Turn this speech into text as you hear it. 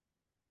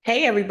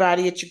Hey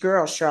everybody, it's your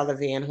girl Charlotte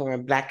Van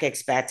Horn, Black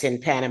Expats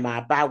in Panama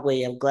by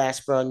way of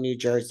Glassboro, New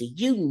Jersey.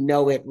 You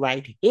know it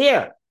right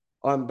here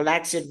on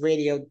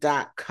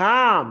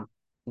BlackSitRadio.com.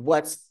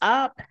 What's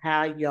up?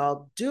 How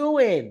y'all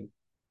doing?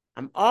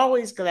 I'm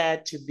always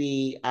glad to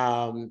be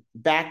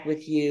back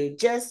with you.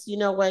 Just you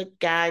know what,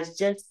 guys,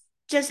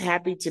 just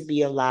happy to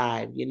be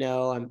alive.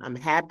 I'm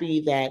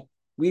happy that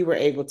we were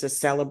able to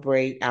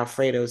celebrate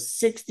Alfredo's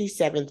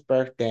 67th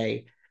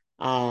birthday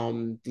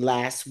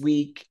last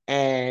week,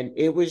 and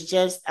it was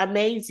just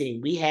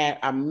amazing. We had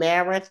a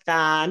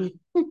marathon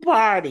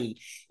party,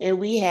 and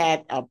we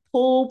had a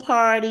pool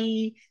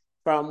party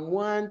from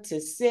 1 to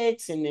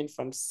 6, and then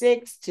from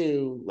 6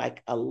 to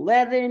like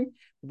 11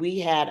 we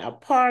had a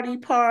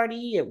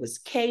party. It was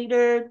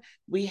catered.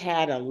 We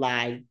had a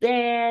live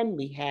band.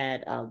 We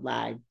had a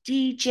live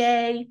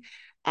DJ.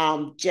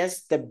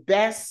 Just the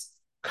best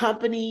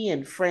company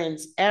and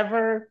friends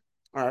ever.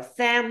 Our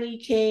family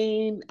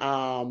came.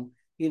 A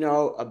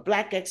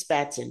Black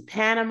expats in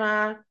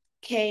Panama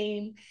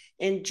came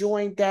and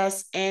joined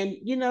us. And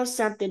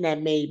something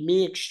that made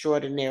me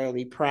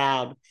extraordinarily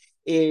proud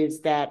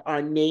is that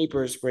our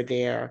neighbors were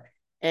there,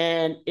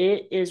 and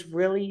it is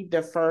really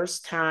the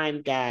first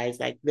time, guys,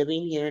 like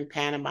living here in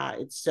Panama,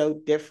 it's so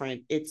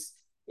different. It's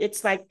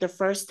like the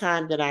first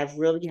time that I've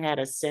really had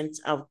a sense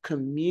of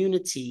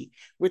community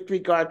with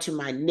regard to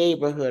my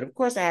neighborhood. Of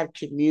course, I have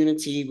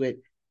community with,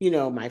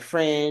 my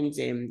friends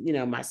and,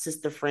 my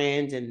sister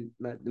friends and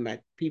my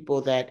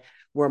people that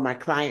were my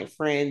client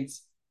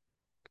friends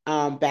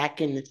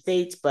back in the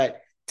States.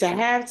 But to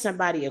have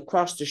somebody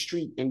across the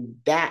street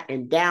and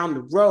down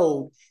the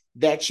road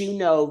that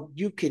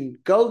you can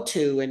go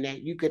to and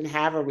that you can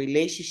have a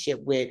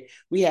relationship with.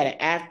 We had an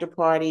after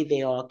party,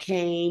 they all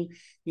came.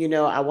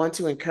 I want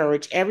to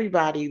encourage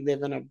everybody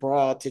living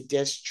abroad to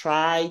just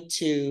try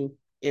to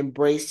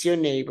embrace your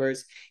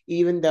neighbors.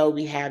 Even though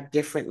we have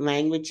different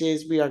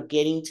languages, we are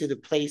getting to the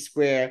place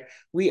where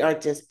we are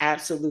just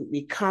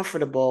absolutely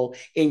comfortable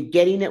in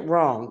getting it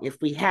wrong if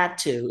we have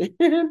to.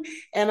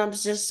 And I'm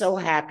just so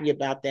happy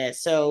about that.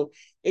 So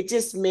it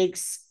just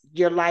makes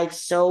your life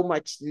so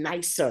much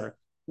nicer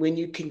when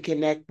you can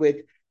connect with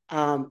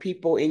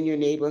people in your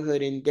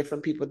neighborhood and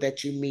different people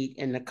that you meet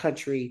in the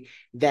country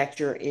that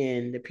you're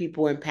in. The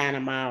people in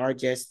Panama are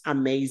just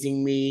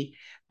amazingly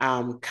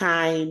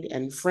kind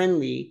and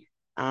friendly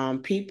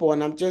people,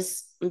 and I'm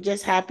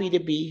just happy to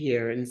be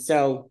here. And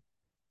so,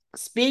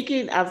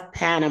 speaking of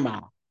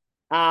Panama,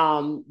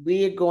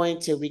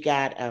 we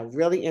got a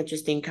really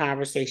interesting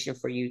conversation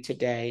for you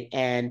today,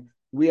 and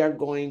we are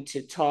going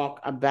to talk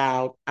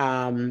about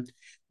Boquete.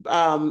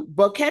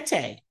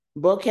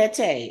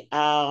 Boquete.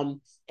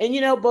 And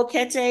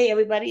Boquete,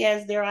 everybody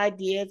has their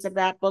ideas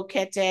about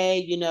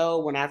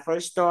Boquete. When I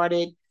first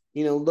started,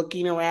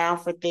 looking around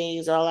for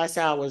things, all I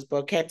saw was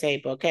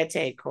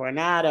Boquete,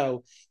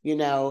 Coronado,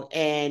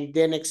 and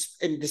then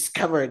and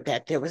discovered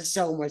that there was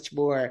so much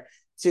more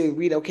to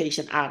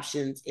relocation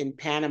options in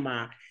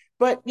Panama.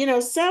 But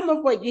some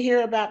of what you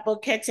hear about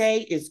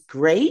Boquete is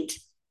great.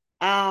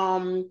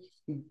 Um,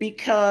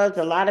 because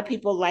a lot of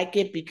people like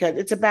it because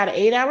it's about an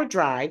 8-hour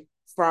drive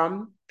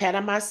from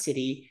Panama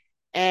City.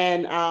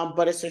 And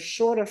but it's a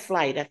shorter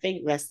flight, I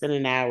think less than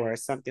an hour or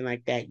something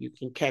like that. You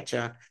can catch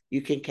a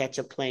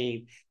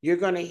plane. You're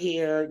gonna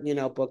hear,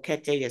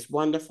 Boquete is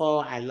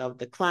wonderful. I love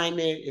the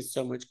climate, it's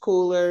so much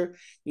cooler.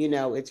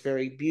 It's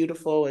very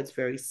beautiful, it's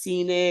very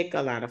scenic,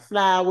 a lot of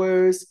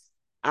flowers.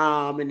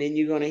 And then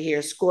you're gonna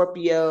hear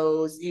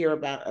hear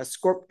about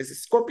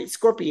scorpions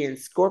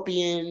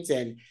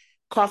and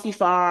coffee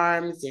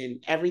farms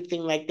and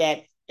everything like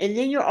that. And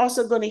then you're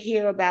also going to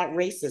hear about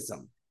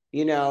racism,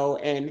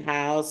 and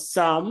how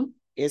some,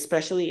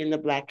 especially in the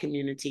Black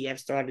community, have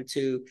started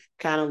to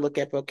kind of look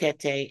at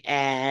Boquete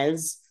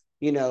as,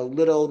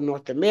 little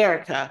North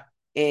America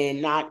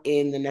and not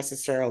in the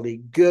necessarily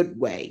good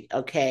way.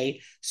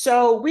 Okay.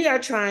 So we are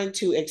trying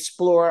to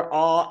explore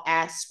all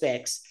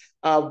aspects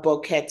of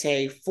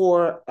Boquete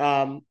for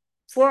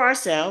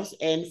ourselves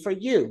and for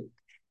you.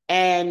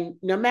 And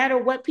no matter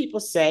what people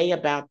say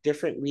about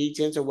different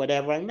regions or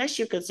whatever, unless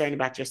you're concerned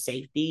about your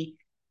safety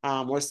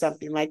or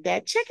something like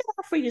that, check it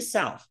out for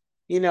yourself,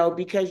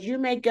 because you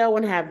may go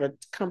and have a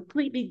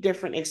completely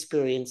different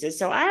experience. And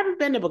so I haven't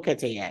been to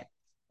Boquete yet.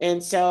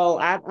 And so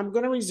I'm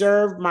going to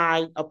reserve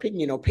my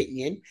opinion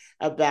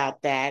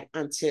about that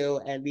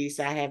until at least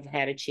I have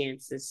had a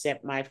chance to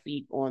set my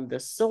feet on the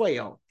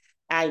soil.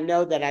 I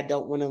know that I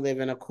don't want to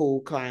live in a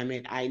cool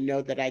climate. I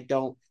know that I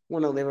don't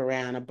want to live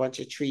around a bunch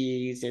of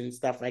trees and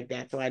stuff like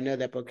that. So I know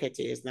that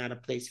Boquete is not a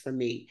place for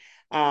me,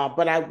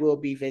 but I will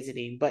be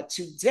visiting. But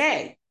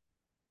today,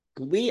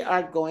 we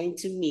are going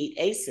to meet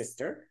a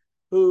sister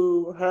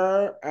who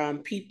her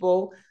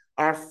people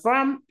are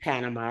from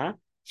Panama.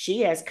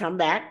 She has come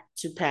back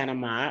to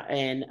Panama,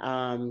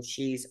 and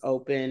she's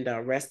opened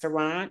a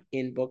restaurant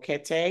in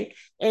Boquete.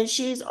 And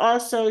she is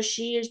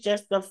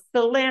just a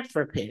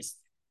philanthropist.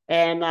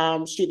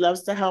 And she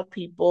loves to help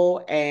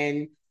people.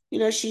 And,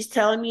 she's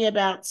telling me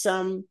about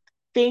some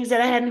things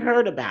that I hadn't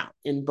heard about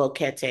in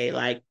Boquete,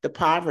 like the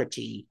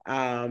poverty,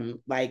 oh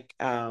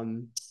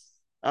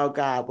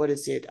God, what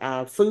is it?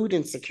 Food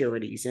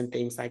insecurities and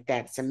things like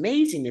that. It's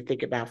amazing to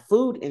think about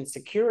food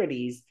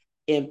insecurities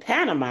in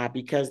Panama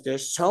because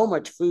there's so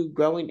much food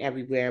growing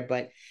everywhere.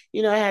 But,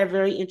 I had a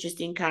very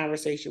interesting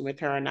conversation with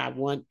her, and I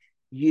want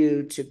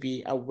you to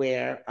be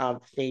aware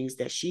of things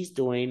that she's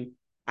doing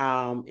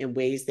in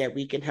ways that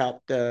we can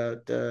help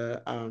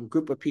the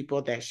group of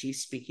people that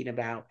she's speaking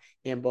about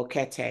in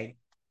Boquete.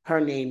 Her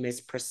name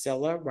is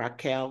Priscilla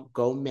Raquel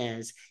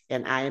Gomez,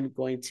 and I am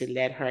going to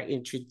let her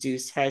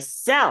introduce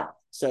herself.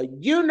 So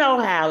you know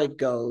how it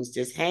goes.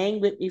 Just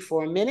hang with me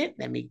for a minute.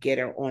 Let me get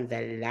her on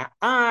the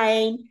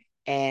line,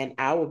 and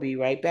I will be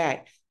right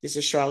back. This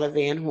is Charlotte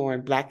Van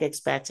Horn, Black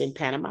Expats in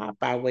Panama,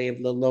 by way of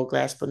Little Old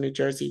Glassville, New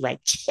Jersey,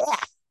 right here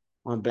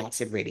on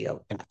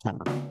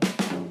BlackSitRadio.com.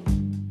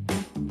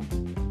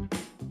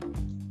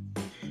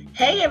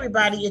 Hey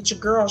everybody, it's your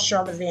girl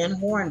Charlotte Van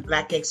Horn,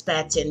 Black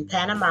Expats in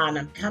Panama, and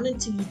I'm coming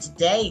to you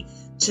today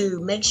to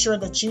make sure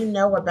that you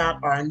know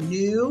about our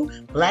new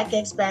Black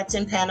Expats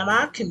in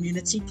Panama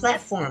community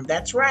platform.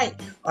 That's right,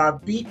 our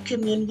BEAT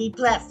community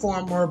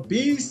platform, or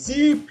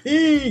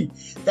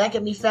BCP. That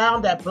can be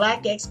found at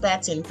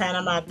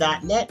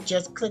blackexpatsinpanama.net.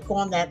 Just click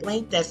on that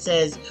link that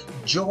says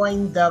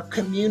join the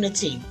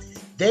community.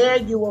 There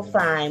you will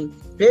find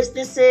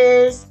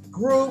businesses,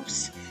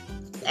 groups.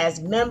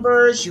 As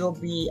members, you'll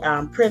be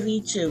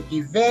privy to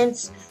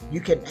events. You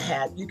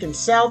can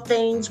sell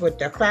things with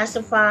the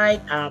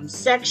classified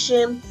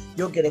section.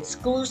 You'll get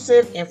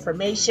exclusive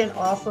information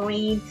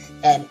offering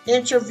and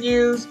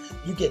interviews.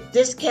 You get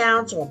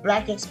discounts on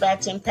Black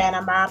Expats in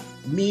Panama,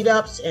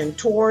 meetups and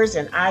tours,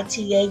 and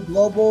ITA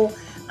global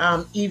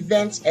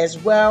events as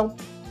well,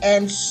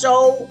 and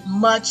so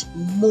much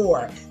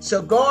more.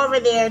 So go over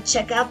there,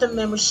 check out the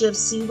membership,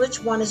 see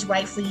which one is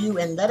right for you,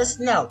 and let us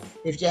know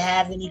if you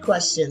have any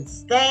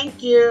questions.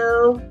 Thank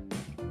you.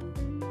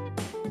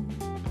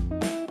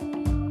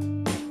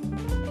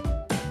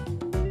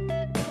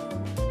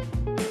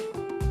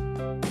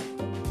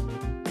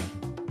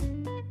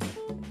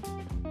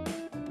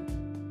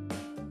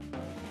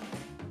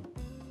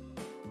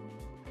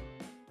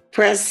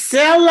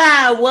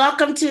 Priscilla,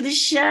 welcome to the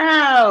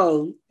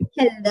show.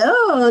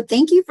 Hello,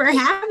 thank you for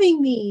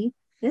having me.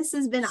 This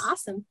has been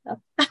awesome.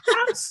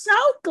 I'm so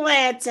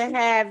glad to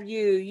have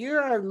you.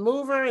 You're a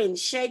mover and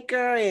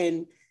shaker,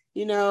 and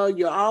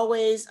you're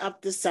always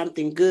up to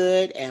something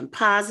good and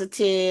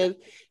positive.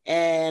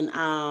 And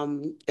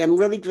I'm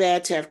really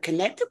glad to have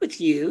connected with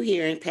you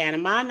here in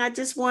Panama. And I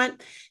just want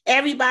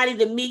everybody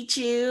to meet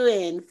you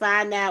and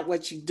find out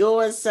what you're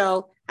doing.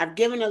 So I've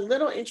given a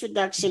little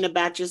introduction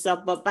about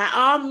yourself, but by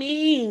all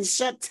means,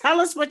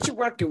 tell us what you're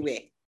working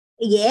with.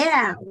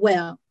 Yeah,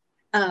 well,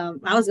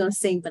 I was gonna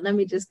sing, but let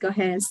me just go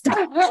ahead and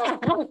start.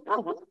 You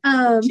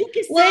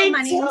can sing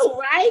too,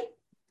 right?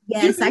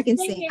 Yes, I can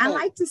sing. I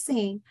like to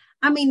sing.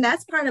 I mean,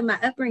 that's part of my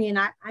upbringing.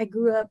 I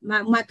grew up.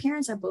 My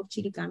parents are both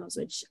Chiricanos,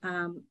 which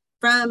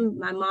from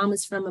my mom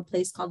is from a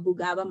place called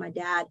Bugaba. My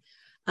dad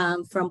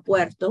from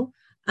Puerto.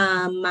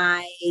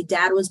 My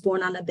dad was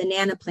born on a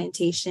banana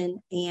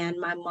plantation,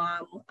 and my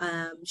mom,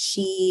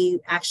 she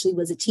actually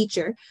was a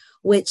teacher,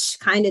 which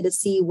kind of to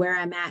see where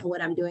I'm at and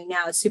what I'm doing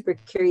now is super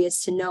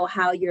curious to know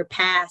how your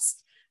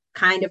past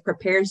kind of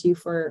prepares you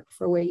for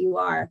where you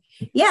are.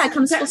 Yeah, it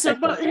comes full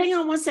circle. But hang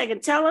on one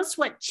second. Tell us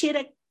what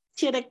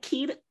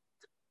Chiriquí.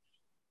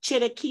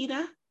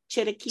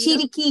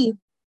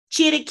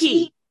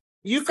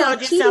 You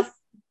called yourself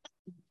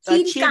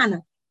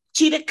Chiricana.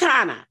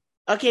 Chiricana.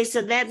 Okay,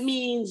 so that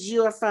means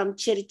you're from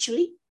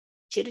Chiriquí.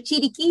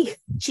 Chiriquí.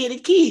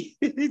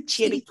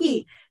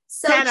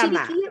 So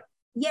Panama.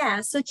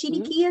 So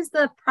Chiriquí is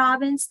the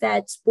province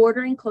that's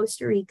bordering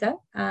Costa Rica.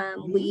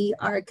 We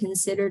are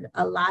considered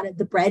a lot of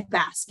the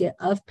breadbasket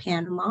of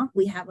Panama.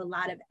 We have a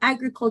lot of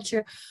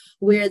agriculture.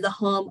 We're the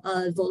home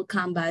of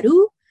Volcan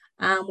Baru.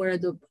 We're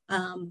the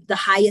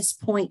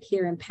highest point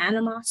here in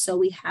Panama. So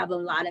we have a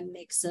lot of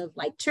mix of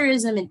like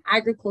tourism and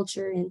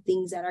agriculture and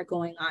things that are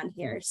going on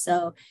here.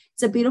 So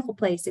it's a beautiful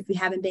place. If you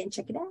haven't been,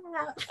 check it out.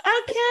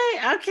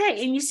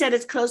 Okay. And you said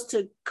it's close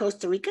to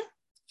Costa Rica?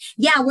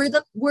 Yeah,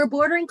 we're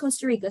bordering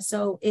Costa Rica.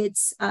 So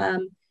it's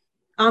on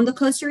the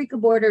Costa Rica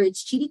border,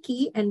 it's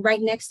Chiriquí, and right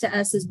next to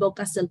us is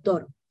Bocas del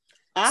Toro.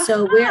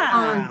 So we're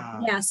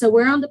on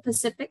the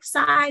Pacific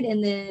side,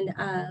 and then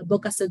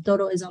Bocas del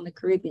Toro is on the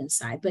Caribbean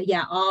side. But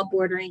yeah, all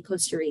bordering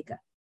Costa Rica.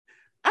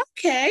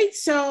 Okay,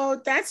 so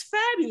that's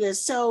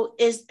fabulous. So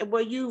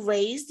were you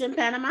raised in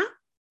Panama?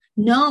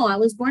 No, I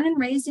was born and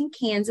raised in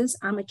Kansas.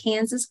 I'm a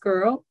Kansas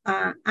girl.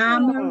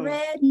 I'm a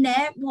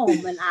redneck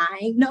woman. I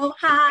ain't no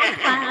high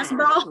class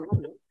bro.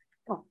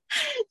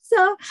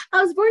 So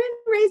I was born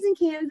and raised in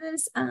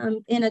Kansas,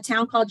 in a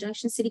town called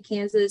Junction City,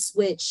 Kansas,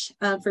 which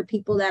for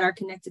people that are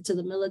connected to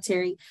the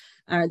military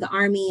or the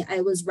Army, I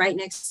was right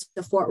next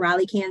to Fort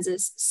Riley,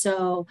 Kansas.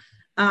 So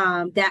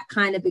that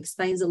kind of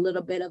explains a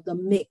little bit of the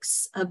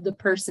mix of the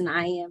person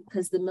I am,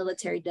 because the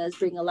military does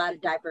bring a lot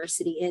of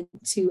diversity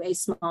into a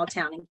small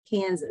town in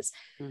Kansas.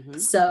 Mm-hmm.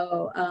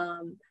 So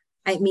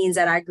it means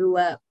that I grew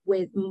up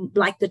with,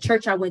 like, the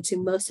church I went to,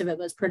 most of it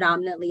was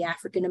predominantly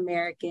African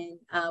American.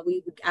 I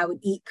would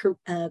eat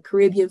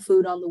Caribbean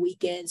food on the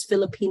weekends,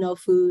 Filipino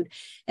food,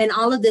 and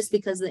all of this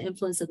because of the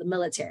influence of the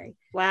military.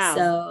 Wow.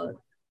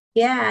 So,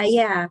 yeah,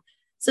 yeah.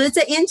 So it's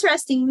an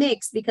interesting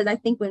mix, because I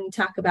think when we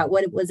talk about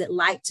what it was it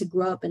like to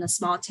grow up in a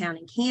small town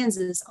in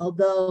Kansas,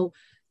 although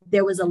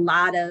there was a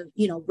lot of,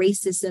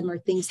 racism or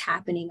things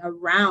happening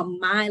around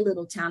my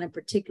little town in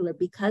particular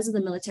because of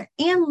the military.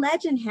 And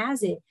legend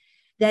has it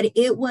that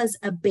it was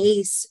a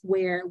base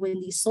where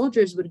when these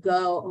soldiers would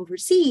go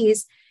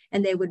overseas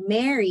and they would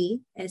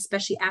marry,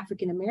 especially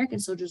African American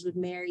soldiers would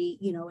marry,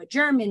 a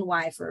German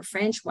wife or a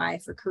French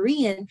wife or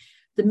Korean,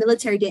 the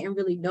military didn't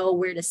really know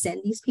where to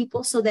send these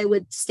people. So they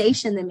would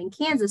station them in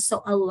Kansas.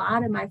 So a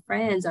lot of my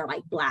friends are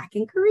like Black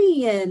and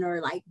Korean or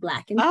like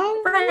Black and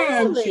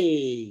French.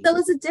 Really? So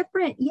it's a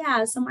different,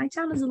 yeah. So my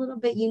town is a little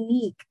bit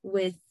unique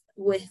with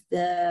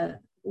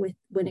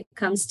when it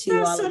comes to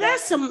all so of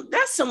that's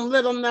that. some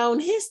little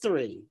known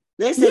history.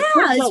 They said,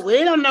 Yeah,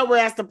 we don't know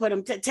where else to put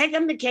them. Take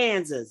them to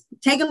Kansas.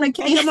 take them to Take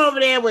them Kansas. over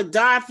there with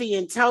Dorothy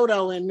and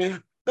Toto and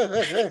them.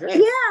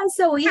 Yeah,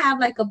 so we have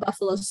like a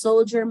Buffalo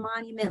Soldier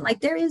monument.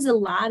 Like there is a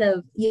lot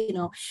of,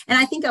 and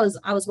I think I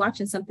was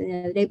watching something the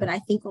other day, but I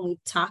think when we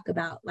talk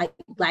about like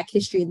Black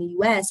history in the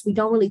US, we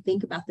don't really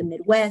think about the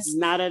Midwest.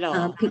 Not at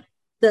all.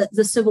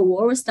 The Civil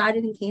War was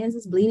started in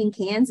Kansas, Bleeding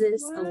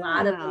Kansas, Wow.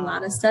 a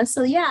lot of stuff.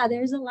 So yeah,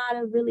 there's a lot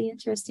of really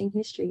interesting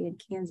history in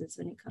Kansas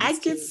when it comes I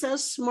get so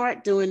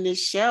smart doing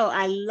this show.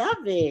 I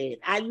love it.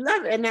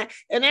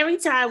 And every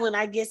time when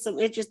I get some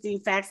interesting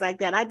facts like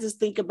that, I just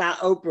think about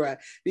Oprah,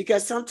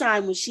 because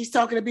sometimes when she's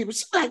talking to people,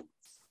 she's like,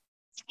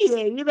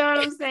 yeah, you know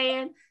what I'm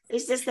saying?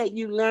 It's just that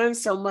you learn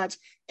so much.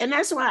 And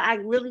that's why I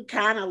really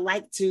kind of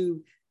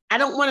I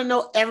don't want to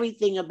know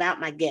everything about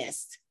my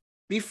guest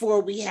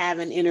before we have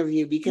an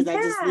interview, because I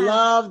just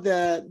love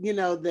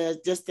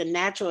the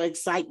natural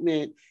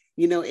excitement,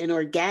 and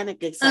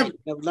organic excitement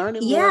of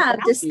learning more about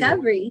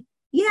discovery.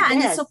 You. Yeah,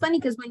 and it's so funny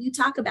because when you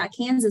talk about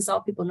Kansas,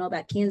 all people know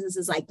about Kansas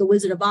is like the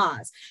Wizard of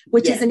Oz,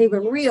 which isn't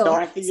even real.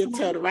 Dorothy and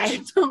Toto,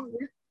 right?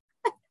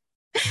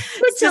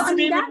 Which isn't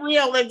even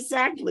real,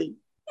 exactly.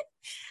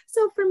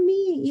 So for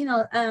me,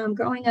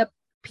 growing up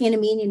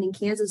Panamanian in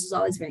Kansas was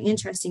always very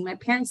interesting. My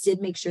parents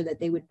did make sure that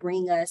they would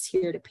bring us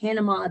here to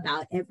Panama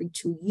about every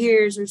 2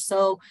 years or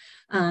so.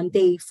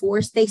 They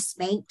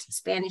spanked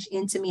Spanish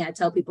into me. I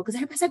tell people, because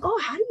everybody's like, oh,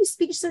 how do you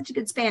speak such a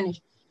good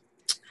Spanish?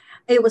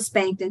 It was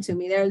spanked into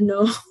me. There's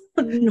no.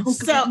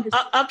 So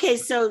okay,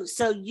 so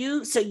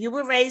you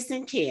were raised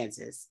in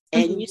Kansas,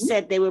 and you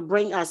said they would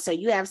bring us. So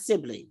you have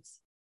siblings?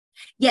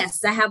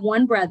 Yes, I have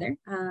one brother.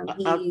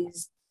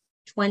 He's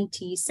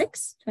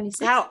 26.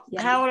 How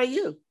old are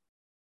you?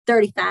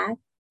 35.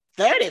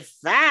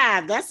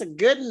 35. That's a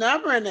good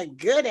number and a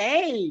good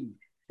age.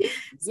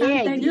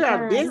 Yeah, you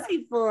are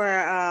busy for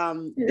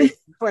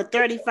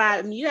 35.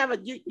 I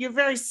mean, you're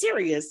very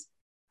serious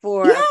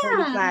for a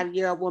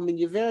 35-year-old woman.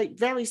 You're very,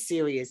 very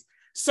serious.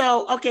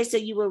 So, okay, so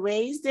you were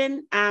raised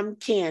in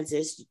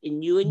Kansas,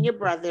 and you and your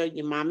brother,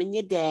 your mom and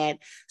your dad.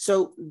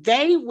 So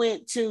they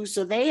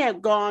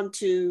had gone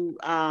to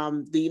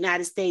the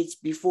United States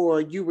before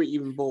you were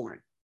even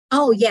born.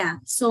 Oh yeah.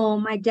 So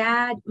my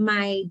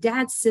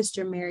dad's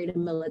sister married a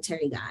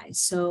military guy.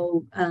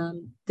 So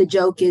the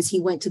joke is he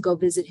went to go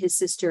visit his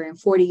sister, and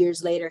 40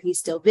 years later, he's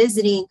still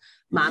visiting.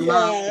 My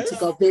mom went to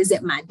go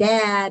visit my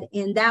dad.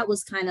 And that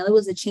was it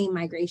was a chain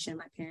migration.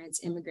 My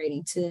parents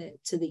immigrating to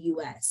the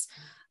US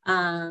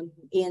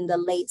in the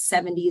late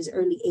 70s,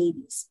 early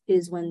 80s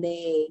is when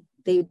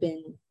they've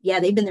been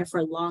there for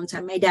a long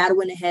time. My dad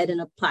went ahead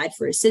and applied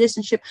for a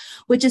citizenship,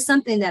 which is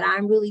something that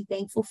I'm really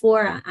thankful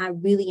for. I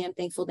really am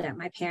thankful that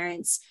my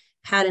parents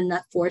had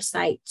enough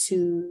foresight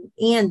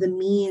and the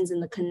means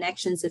and the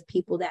connections of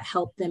people that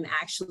helped them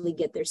actually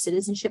get their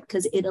citizenship,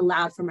 because it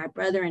allowed for my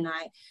brother and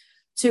I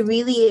to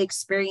really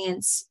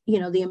experience,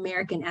 the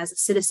American as a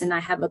citizen. I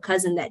have a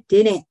cousin that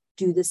didn't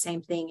do the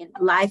same thing, and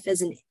life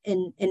as an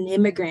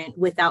immigrant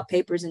without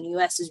papers in the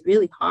US is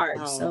really hard.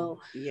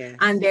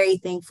 I'm very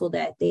thankful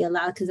that they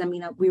allowed, because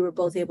we were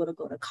both able to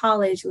go to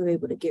college, we were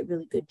able to get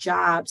really good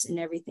jobs and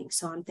everything,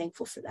 so I'm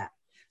thankful for that.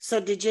 So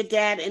did your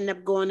dad end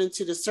up going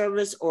into the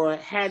service, or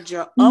had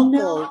your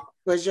uncle? No.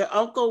 Was your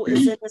uncle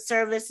in the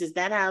service? Is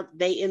that how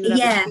they ended up?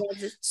 Yeah.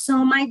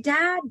 So my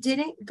dad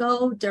didn't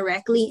go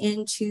directly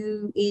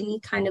into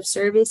any kind of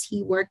service.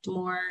 He worked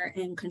more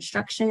in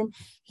construction.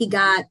 He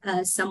got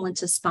someone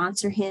to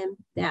sponsor him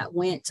that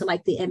went to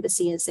like the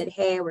embassy and said,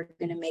 hey, we're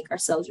going to make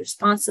ourselves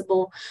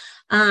responsible.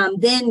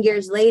 Then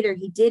years later,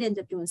 he did end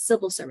up doing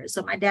civil service.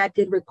 So my dad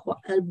did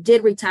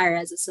retire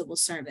as a civil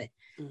servant.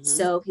 Mm-hmm.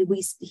 So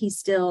he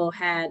still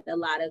had a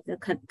lot of the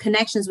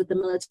connections with the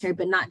military,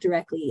 but not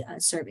directly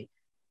serving.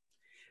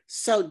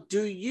 So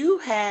do you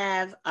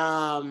have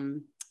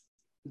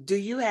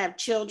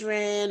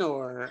children,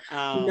 or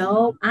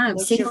no, I'm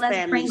single as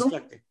a Pringle.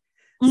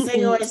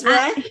 Single as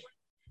what?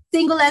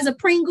 Single as a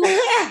Pringle,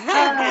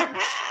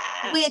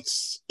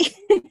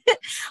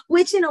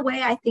 which in a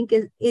way I think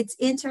it's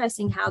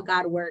interesting how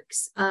God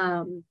works.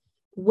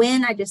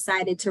 when I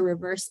decided to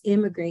reverse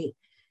immigrate,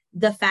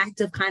 the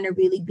fact of kind of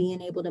really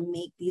being able to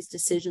make these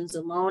decisions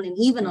alone, and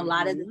even a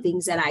lot of the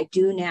things that I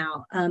do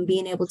now,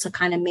 being able to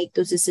kind of make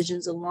those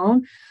decisions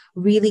alone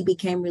really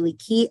became really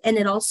key. And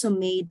it also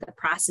made the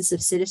process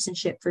of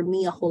citizenship for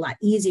me a whole lot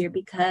easier,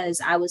 because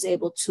I was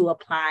able to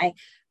apply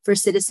for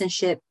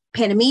citizenship,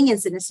 Panamanian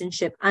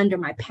citizenship, under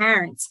my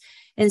parents.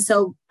 And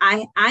so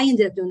I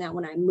ended up doing that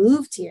when I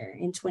moved here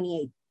in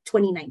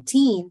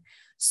 2019.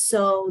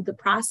 So the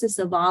process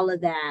of all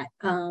of that,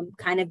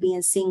 kind of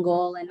being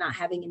single and not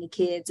having any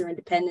kids or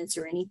independence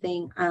or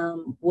anything,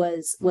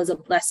 was a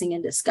blessing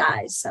in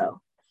disguise.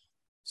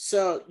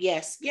 So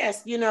yes,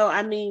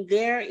 I mean,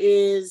 there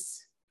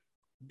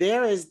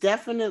are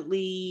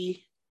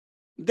definitely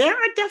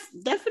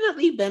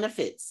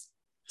benefits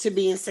to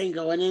being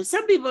single. And then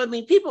some people, I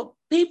mean, people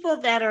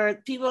that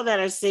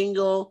are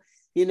single,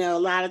 a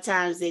lot of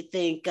times they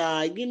think,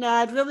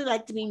 I'd really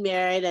like to be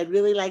married. I'd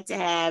really like to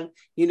have,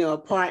 a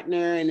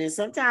partner. And then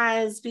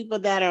sometimes people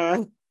that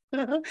are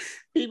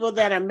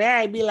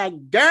married be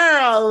like,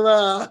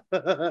 girl.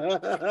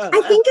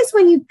 I think it's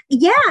when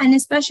and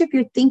especially if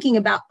you're thinking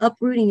about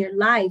uprooting your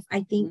life,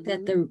 I think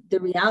that the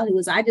reality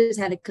was I just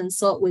had to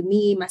consult with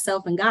me,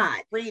 myself, and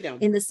God. Freedom.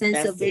 In the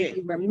sense of if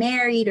you were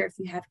married or if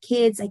you have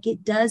kids, like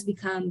it does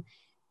become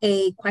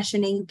a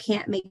question, and you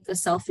can't make a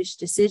selfish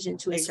decision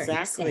to a certain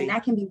extent. And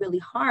that can be really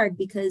hard,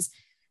 because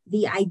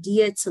the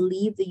idea to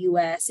leave the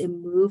US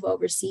and move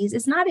overseas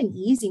is not an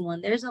easy one.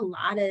 There's a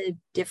lot of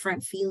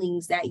different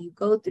feelings that you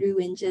go through,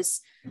 and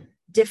just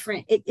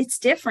different. It's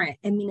different.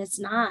 I mean, it's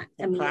not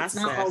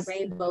all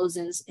rainbows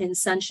and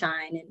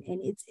sunshine.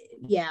 And it's,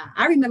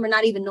 I remember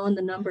not even knowing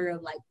the number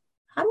of, like,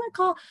 how do I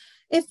call?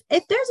 If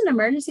there's an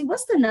emergency,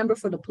 what's the number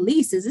for the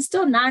police? Is it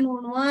still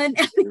 911?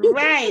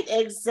 Right,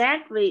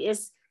 exactly.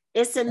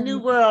 It's a new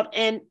world.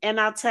 And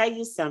I'll tell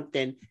you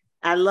something.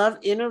 I love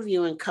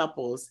interviewing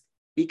couples,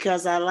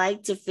 because I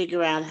like to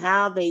figure out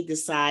how they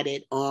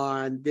decided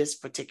on this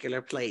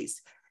particular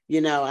place.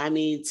 I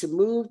mean, to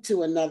move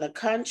to another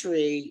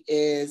country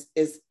is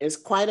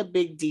quite a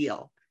big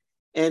deal.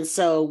 And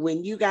so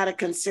when you got to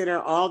consider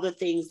all the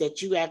things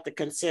that you have to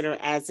consider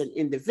as an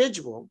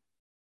individual,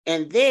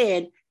 and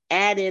then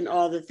add in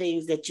all the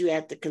things that you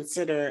have to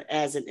consider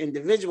as an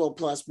individual,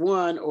 plus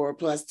one or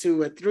plus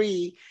two or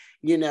three,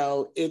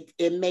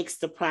 it makes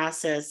the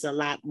process a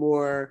lot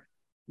more,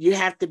 you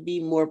have to be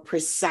more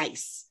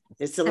precise.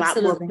 It's a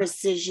lot more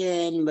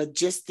precision,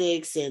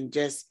 logistics, and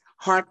just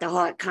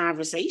heart-to-heart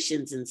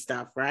conversations and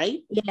stuff, right?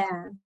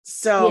 Yeah.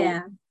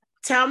 So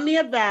tell me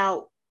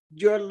about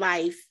your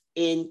life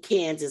in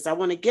Kansas. I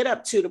want to get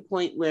up to the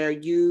point where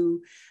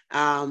you,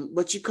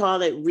 what you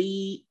call it,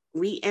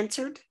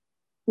 re-entered?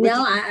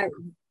 No, I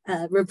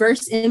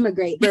reverse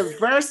immigrate.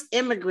 Reverse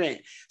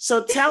immigrant.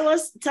 So tell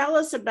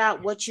us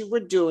about what you were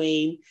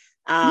doing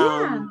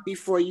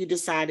before you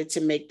decided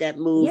to make that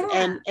move,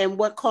 and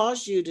what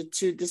caused you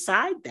to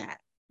decide that.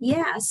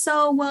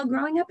 So,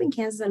 growing up in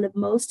Kansas, I lived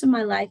most of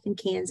my life in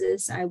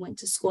Kansas. I went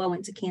to school. I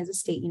went to Kansas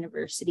State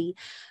University.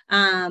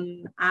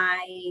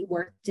 I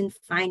worked in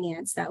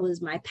finance. That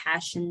was my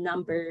passion.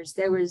 Numbers.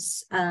 There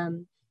was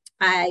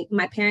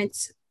my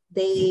parents,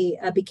 they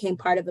became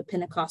part of a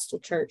Pentecostal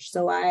church.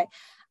 So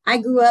I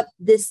grew up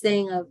this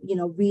thing of,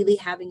 really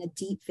having a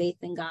deep faith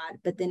in God.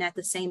 But then at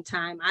the same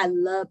time, I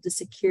love the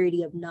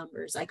security of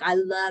numbers. Like, I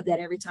love that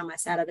every time I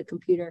sat at a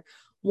computer,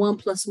 1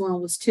 +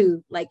 1 was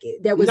 2. Like,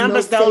 there was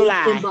numbers no don't faith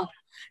lie. involved.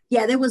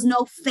 Yeah, there was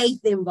no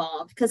faith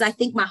involved, because I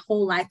think my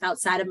whole life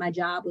outside of my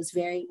job was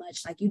very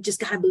much like, you just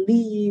got to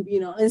believe,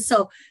 And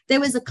so there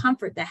was a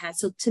comfort that had.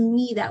 So to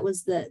me, that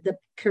was the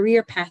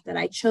career path that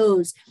I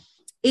chose.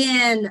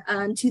 In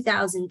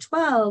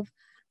 2012,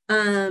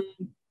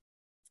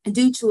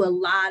 due to a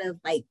lot of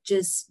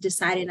just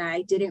deciding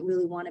I didn't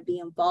really want to be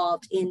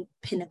involved in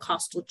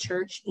Pentecostal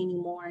church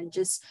anymore, and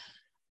just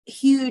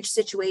huge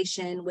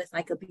situation with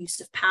abuse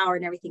of power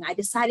and everything, I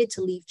decided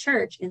to leave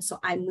church. And so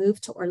I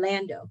moved to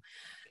Orlando,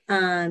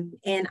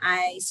 and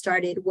I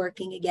started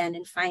working again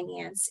in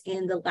finance.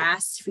 And the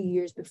last few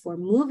years before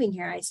moving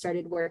here, I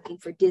started working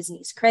for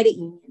Disney's credit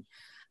union,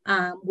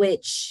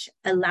 which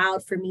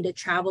allowed for me to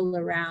travel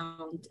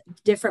around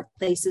different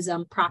places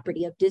on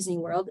property of Disney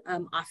World,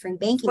 offering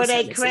banking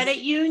services. For a credit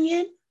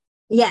union?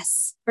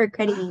 Yes, for a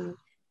credit union.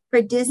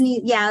 For Disney,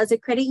 it was a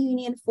credit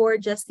union for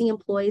just the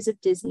employees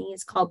of Disney.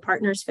 It's called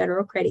Partners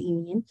Federal Credit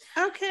Union.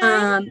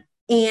 Okay.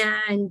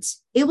 And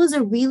it was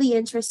a really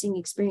interesting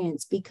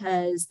experience,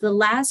 because the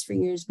last few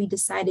years we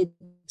decided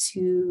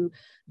to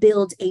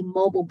build a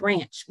mobile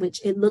branch,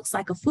 which it looks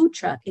like a food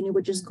truck, and it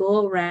would just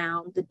go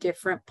around the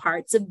different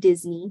parts of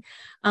Disney,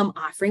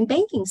 offering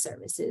banking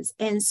services.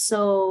 And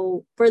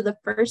so for the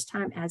first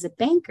time as a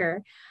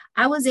banker,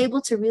 I was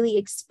able to really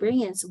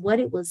experience what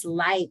it was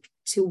like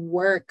to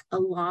work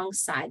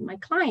alongside my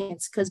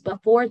clients. Because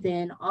before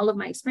then, all of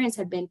my experience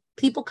had been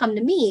people come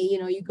to me,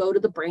 you go to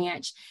the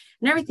branch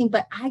and everything,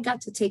 but I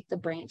got to take the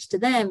branch to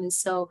them. And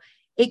so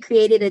it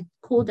created a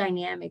cool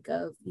dynamic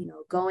of,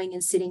 going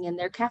and sitting in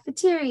their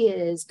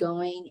cafeterias,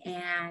 going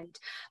and,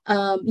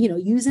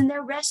 using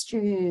their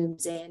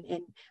restrooms,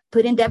 and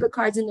putting debit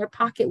cards in their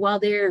pocket while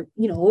they're,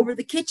 over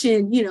the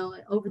kitchen,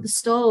 over the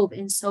stove.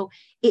 And so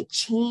it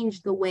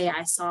changed the way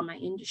I saw my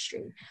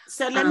industry.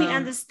 So let me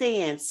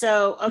understand.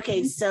 So,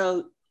 okay,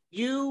 so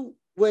you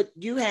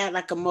had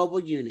like a mobile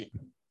unit,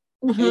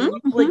 and you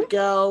would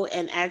go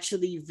and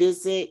actually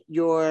visit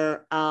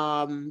your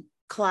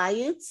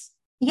clients?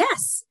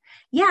 Yes.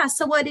 Yeah.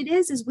 So what it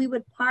is we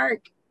would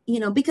park,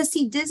 because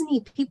see,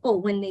 Disney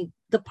people,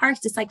 the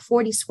parks, it's like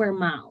 40 square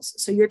miles.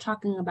 So you're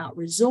talking about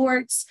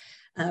resorts,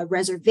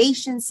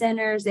 reservation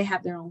centers. They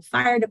have their own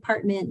fire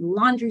department,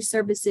 laundry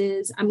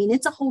services. I mean,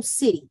 it's a whole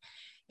city.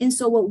 And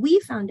so what we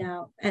found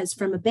out as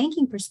from a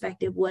banking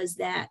perspective was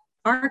that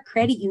our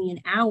credit union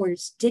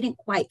hours didn't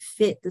quite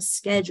fit the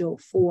schedule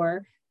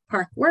for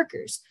park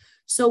workers.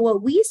 So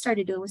what we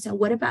started doing was saying,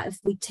 what about if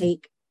we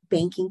take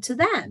banking to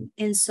them?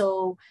 And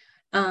so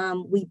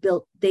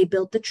they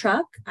built the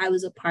truck. I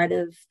was a part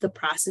of the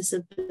process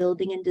of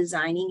building and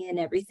designing and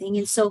everything.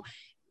 And so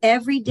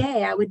every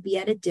day I would be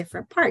at a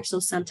different park. So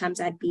sometimes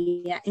I'd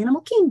be at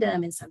Animal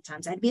Kingdom, and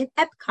sometimes I'd be at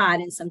Epcot,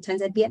 and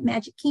sometimes I'd be at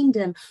Magic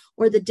Kingdom,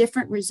 or the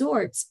different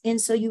resorts.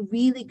 And so you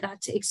really got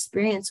to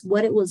experience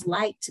what it was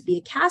like to be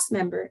a cast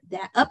member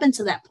that up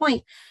until that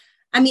point,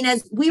 I mean,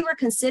 as we were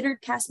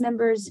considered cast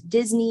members,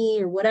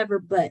 Disney or whatever,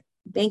 but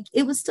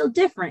it was still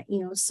different,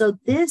 So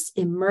this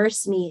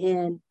immersed me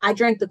in, I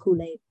drank the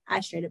Kool-Aid. I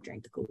straight up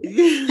drank the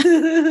Kool-Aid.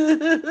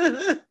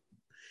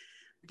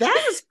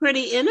 That was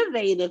pretty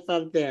innovative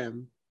of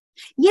them.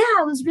 Yeah,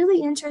 it was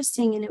really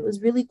interesting, and it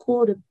was really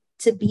cool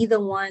to be the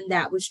one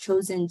that was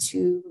chosen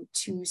to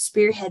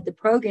spearhead the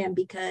program,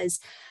 because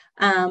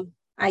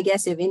I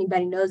guess if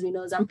anybody knows me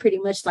knows I'm pretty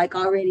much like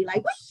already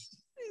like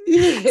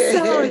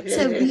so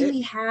to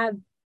really have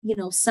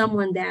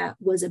someone that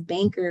was a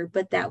banker,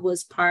 but that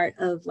was part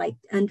of like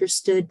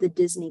understood the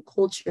Disney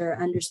culture,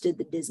 understood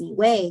the Disney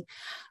way.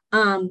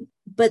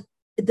 But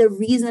the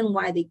reason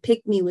why they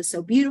picked me was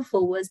so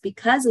beautiful was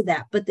because of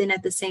that. But then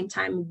at the same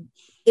time,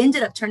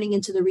 ended up turning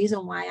into the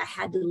reason why I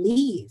had to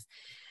leave,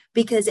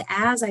 because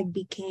as I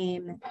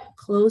became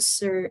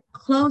closer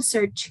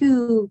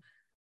to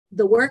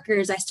the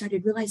workers, I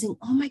started realizing,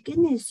 oh my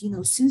goodness,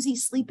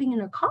 Susie's sleeping in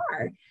her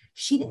car.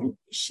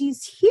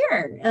 She's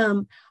here.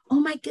 Oh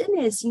my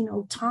goodness,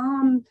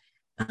 Tom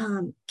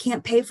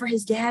can't pay for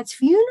his dad's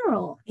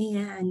funeral.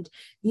 And,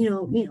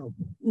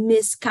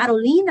 Miss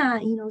Carolina,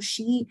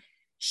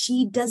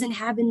 she doesn't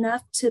have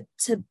enough to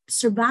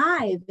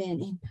survive.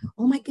 And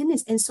oh my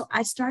goodness. And so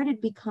I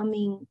started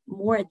becoming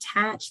more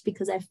attached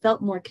because I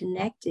felt more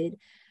connected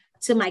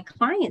to my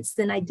clients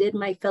than I did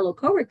my fellow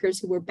coworkers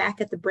who were back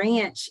at the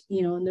branch,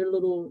 in their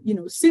little,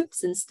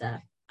 suits and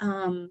stuff.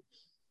 And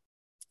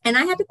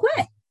I had to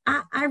quit.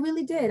 I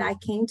really did. I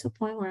came to a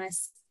point where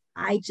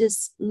I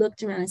just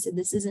looked around and said,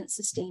 this isn't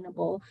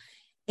sustainable.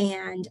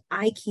 And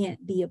I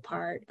can't be a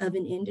part of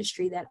an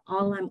industry that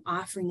all I'm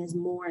offering is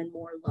more and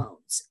more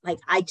loans. Like,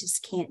 I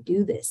just can't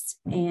do this.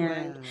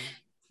 And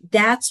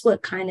that's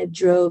what kind of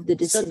drove the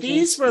decision. So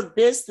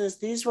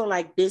these were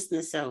like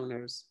business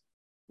owners.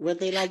 Were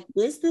they like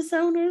business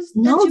owners?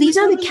 No, these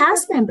are the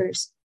cast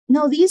members.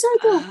 No, these are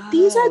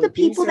the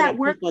people that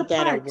work the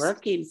parks. Are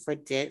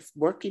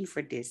working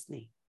for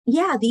Disney.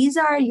 Yeah, these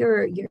are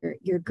your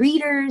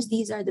greeters.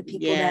 These are the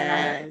people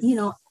that are,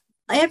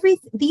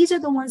 these are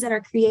the ones that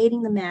are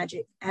creating the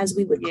magic, as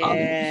we would call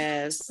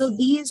them. So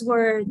these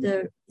were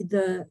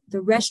the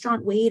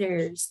restaurant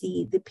waiters,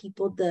 the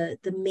people,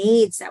 the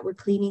maids that were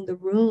cleaning the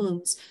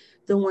rooms,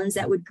 the ones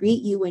that would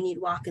greet you when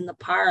you'd walk in the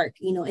park,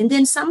 and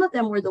then some of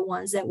them were the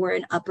ones that were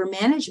in upper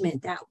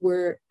management that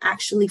were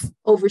actually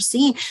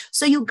overseeing.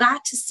 So you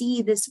got to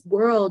see this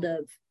world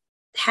of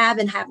have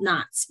and have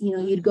nots.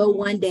 You'd go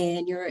one day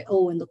and you're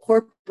in the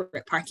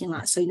corporate parking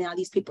lot. So now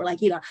these people are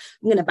like, I'm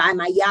going to buy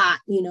my yacht,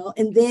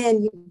 and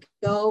then you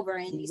go over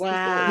and these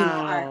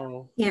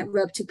people, can't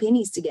rub two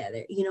pennies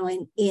together,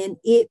 and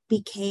it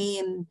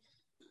became,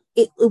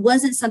 it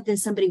wasn't something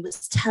somebody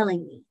was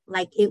telling me.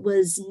 Like, it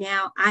was,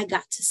 now I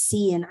got to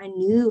see, and I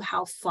knew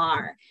how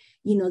far,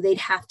 they'd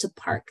have to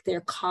park their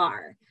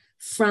car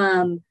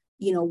from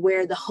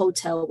where the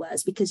hotel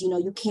was, because,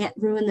 you can't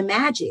ruin the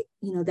magic,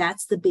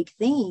 that's the big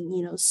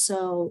thing,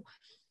 so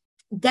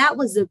that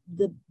was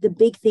the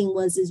big thing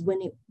is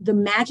when the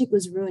magic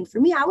was ruined for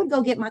me. I would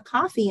go get my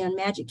coffee on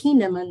Magic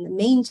Kingdom on the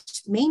main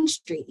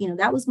street,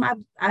 that was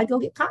I'd go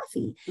get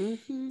coffee.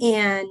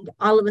 And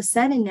all of a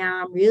sudden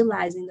now I'm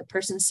realizing the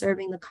person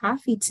serving the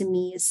coffee to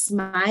me is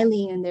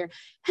smiling and they're,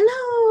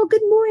 hello,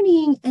 good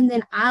morning. And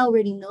then I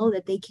already know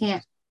that they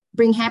can't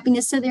bring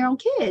happiness to their own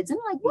kids. And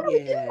I'm like, what are we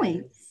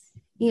doing?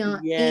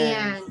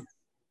 And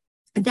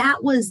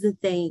that was the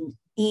thing.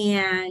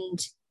 And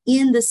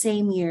in the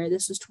same year,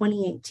 this was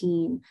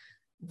 2018,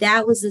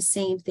 that was the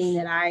same thing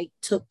that I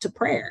took to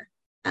prayer.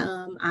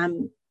 I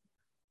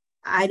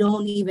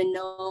don't even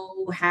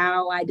know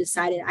how I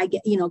decided. I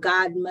get,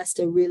 God must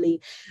have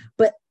really,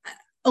 but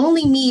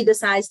only me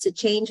decides to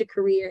change a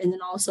career and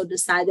then also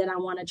decide that I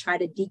want to try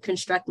to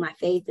deconstruct my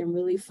faith and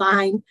really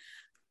find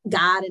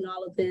God in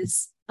all of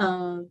this.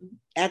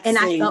 At the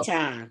same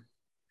time.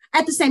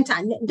 At the same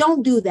time,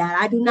 don't do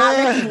that. I do not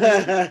recommend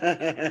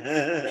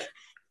it.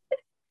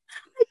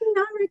 I do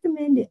not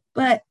recommend it.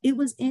 But it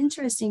was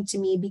interesting to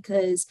me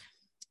because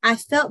I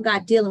felt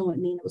God dealing with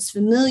me and it was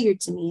familiar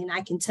to me. And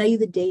I can tell you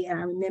the day, and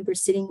I remember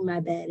sitting in my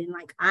bed and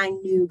like I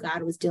knew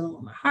God was dealing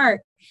with my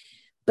heart.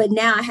 But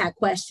now I had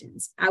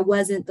questions. I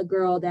wasn't the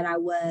girl that I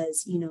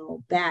was,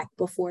 back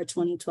before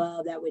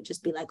 2012 that would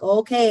just be like,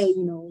 okay,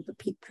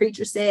 the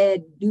preacher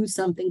said, do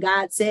something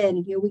God said,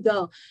 and here we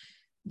go.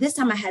 This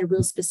time I had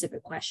real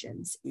specific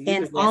questions.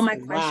 And all my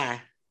questions.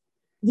 Why?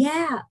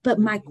 Yeah, but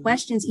my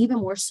questions even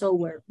more so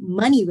were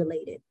money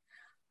related.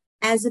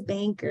 As a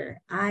banker,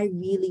 I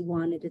really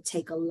wanted to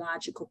take a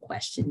logical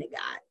question to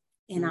God.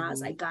 And I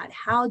was like, God,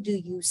 how do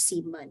you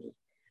see money?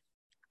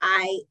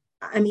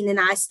 And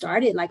I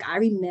started, like, I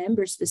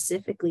remember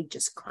specifically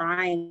just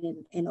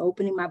crying and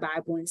opening my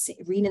Bible and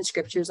reading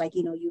scriptures like,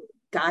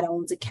 God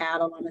owns a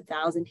cattle on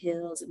 1,000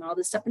 hills and all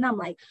this stuff. And I'm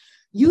like,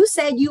 you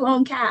said you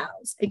own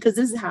cows, because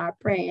this is how I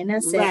pray. And I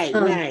said,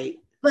 right.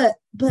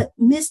 But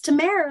Miss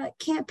Tamara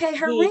can't pay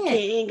her rent.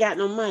 He ain't got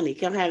no money.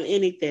 Can't have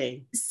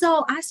anything.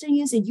 So I started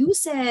using, you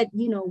said,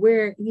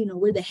 we're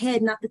the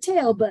head, not the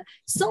tail, but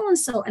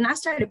so-and-so. And I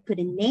started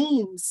putting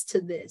names to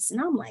this.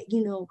 And I'm like,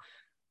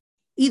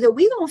 either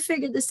we gonna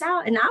figure this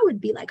out. And I would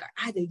be like,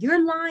 either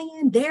you're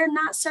lying, they're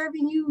not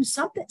serving you,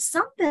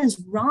 something's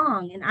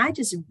wrong. And I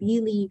just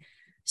really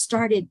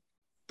started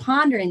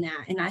pondering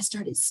that. And I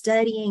started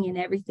studying and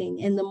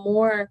everything. And the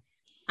more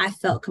I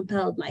felt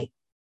compelled, like,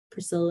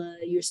 Priscilla,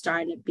 you're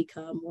starting to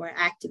become more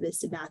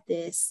activist about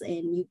this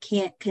and you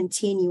can't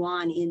continue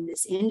on in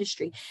this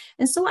industry.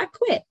 And so I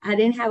quit. I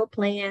didn't have a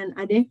plan.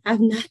 I didn't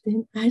have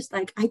nothing. I was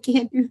like, I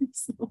can't do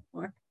this no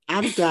more.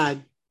 I'm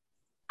done.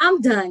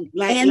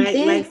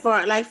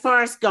 Like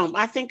Forrest Gump.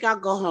 I think I'll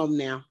go home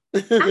now.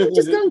 I'm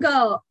just gonna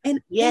go.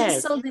 And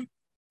yes.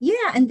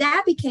 And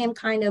that became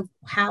kind of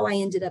how I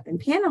ended up in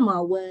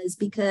Panama, was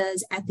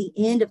because at the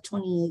end of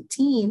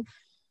 2018,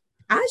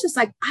 I was just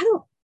like, I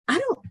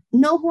don't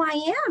know who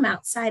I am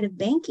outside of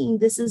banking.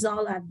 This is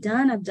all I've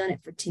done. I've done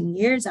it for 10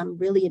 years. I'm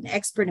really an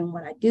expert in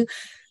what I do.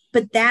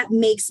 But that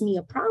makes me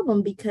a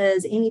problem,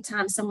 because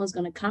anytime someone's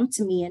going to come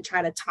to me and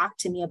try to talk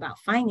to me about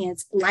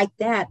finance like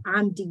that,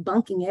 I'm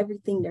debunking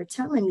everything they're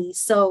telling me.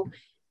 So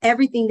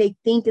everything they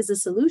think is a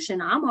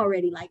solution, I'm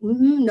already like,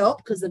 nope,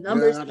 because the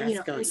numbers, that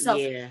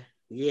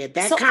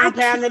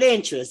compounded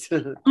interest.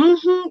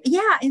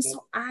 Yeah. And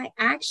so I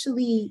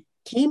actually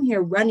came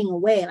here running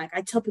away. Like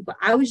I tell people,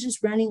 I was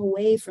just running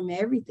away from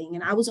everything.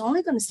 And I was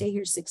only going to stay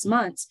here 6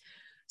 months.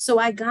 So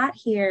I got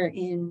here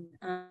in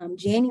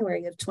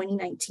January of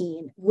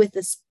 2019 with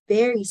a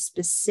very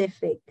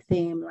specific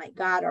theme, like,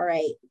 God, all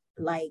right,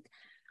 like,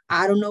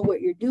 I don't know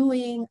what you're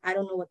doing. I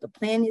don't know what the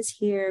plan is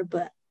here,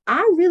 but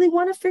I really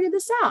want to figure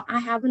this out. I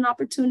have an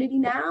opportunity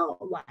now.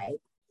 Like,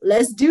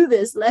 let's do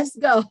this. Let's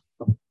go.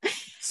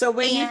 So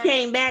when you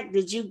came back,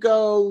 did you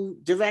go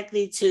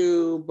directly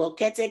to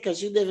Boquete?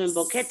 Because you live in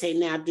Boquete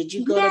now. Did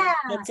you go to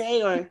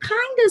Boquete or?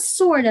 Kind of,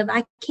 sort of.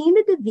 I came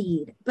to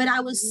David, but I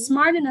was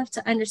smart enough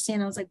to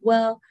understand. I was like,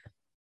 well,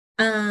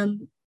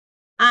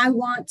 I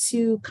want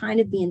to kind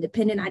of be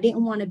independent. I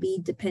didn't want to be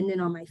dependent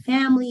on my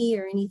family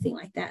or anything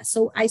like that.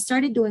 So I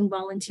started doing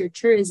volunteer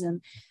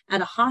tourism at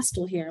a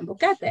hostel here in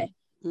Boquete.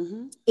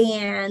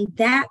 And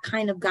that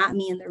kind of got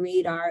me in the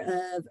radar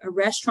of a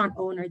restaurant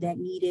owner that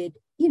needed,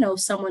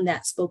 someone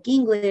that spoke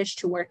English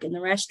to work in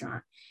the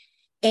restaurant.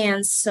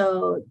 And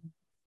so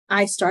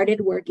I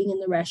started working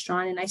in the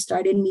restaurant and I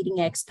started meeting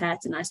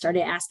expats and I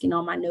started asking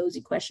all my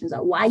nosy questions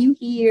like, why are you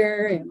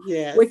here? And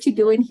what you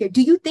doing here?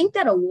 Do you think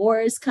that a war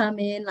is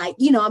coming? Like,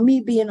 me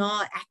being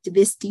all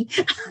activisty.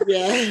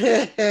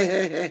 Yeah.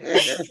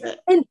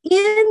 And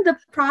in the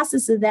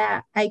process of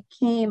that, I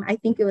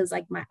think it was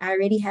like I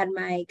already had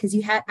because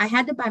I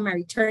had to buy my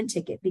return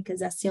ticket,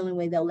 because that's the only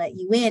way they'll let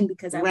you in,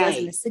 because I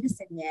wasn't a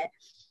citizen yet.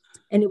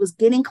 And it was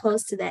getting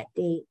close to that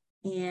date.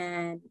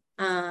 And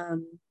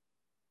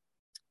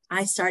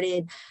I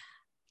started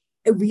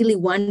really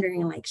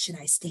wondering, like, should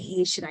I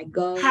stay? Should I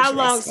go? How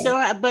long?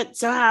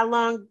 So how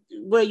long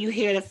were you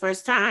here the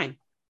first time?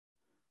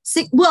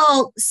 6.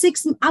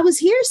 I was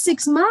here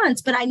 6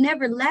 months, but I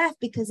never left,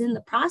 because in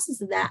the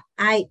process of that,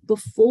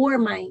 before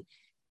my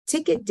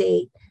ticket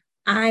date,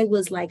 I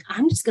was like,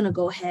 I'm just going to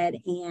go ahead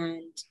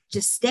and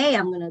just stay.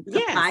 I'm going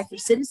to apply for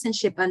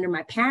citizenship under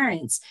my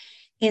parents.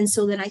 And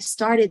so then I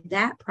started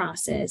that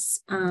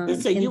process.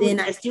 So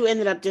you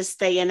ended up just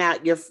staying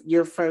out your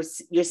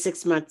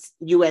 6 months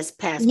U.S.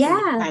 passport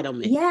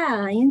entitlement.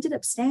 Yeah, I ended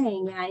up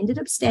staying.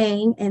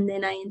 And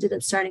then I ended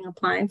up starting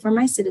applying for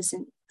my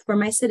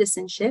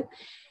citizenship.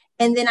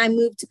 And then I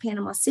moved to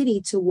Panama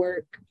City to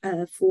work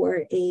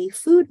for a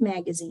food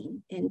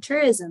magazine in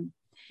tourism.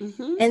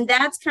 And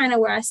that's kind of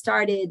where I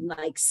started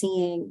like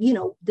seeing, you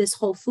know, this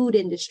whole food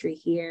industry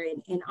here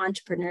and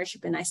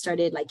entrepreneurship. And I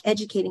started like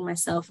educating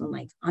myself on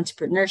like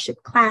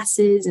entrepreneurship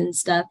classes and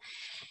stuff.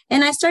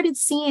 And I started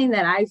seeing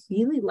that I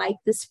really like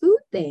this food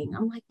thing.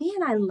 I'm like,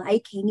 man, I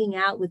like hanging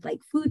out with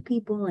like food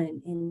people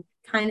and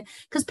kind of,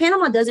 because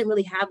Panama doesn't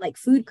really have like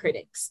food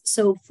critics.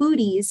 So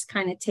foodies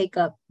kind of take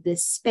up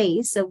this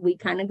space. So we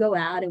kind of go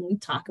out and we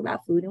talk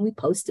about food and we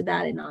post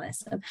about it and all that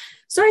stuff.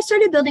 So I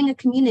started building a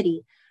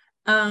community.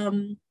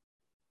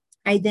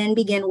 I then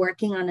began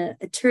working on a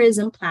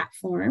tourism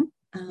platform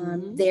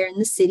there in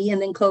the city,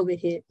 and then COVID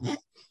hit.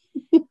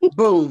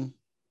 Boom,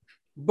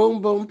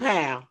 boom, boom,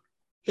 pow.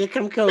 Here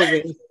come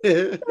COVID.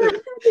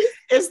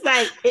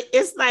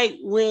 it's like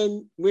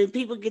when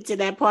people get to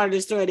that part of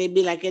the story, they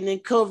be like, and then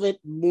COVID,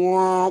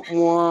 womp,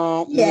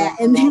 womp, yeah, womp.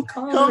 And then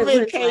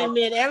COVID came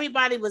in,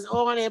 everybody was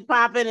on and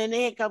popping, and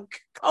then come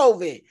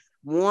COVID,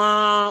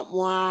 womp,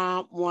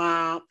 womp,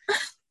 womp.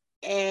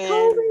 And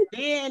COVID,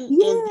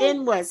 and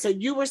then what? So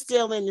you were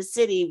still in the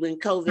city when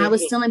COVID I was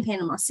hit. Still in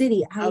Panama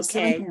City.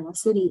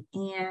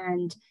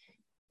 And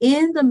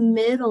in the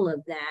middle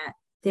of that,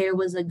 there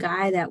was a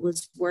guy that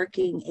was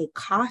working a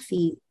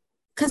coffee.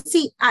 Because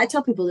see, I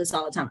tell people this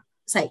all the time.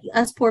 It's like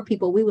us poor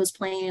people, we was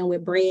playing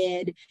with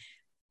bread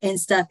and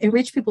stuff, and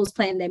rich people was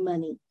playing their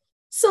money.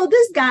 So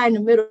this guy in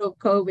the middle of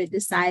COVID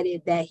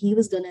decided that he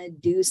was going to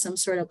do some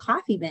sort of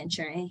coffee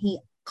venture. And he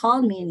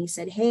called me and he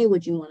said, hey,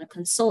 would you want to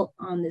consult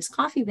on this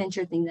coffee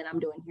venture thing that I'm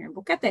doing here in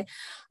Boquete?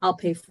 I'll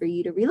pay for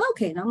you to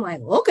relocate. And I'm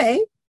like,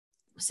 okay,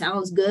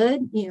 sounds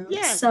good. You know,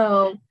 yeah.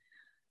 So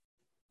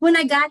when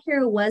I got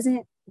here, it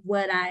wasn't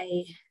what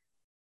I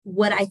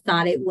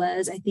thought it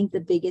was. I think the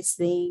biggest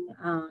thing,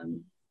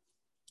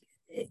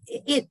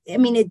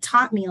 it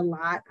taught me a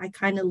lot. I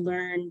kind of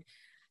learned,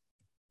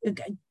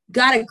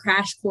 got a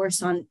crash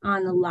course on a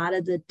lot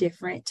of the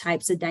different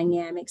types of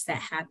dynamics that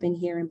happen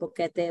here in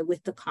Boquete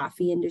with the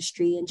coffee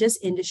industry and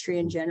just industry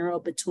in general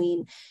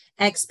between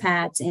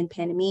expats and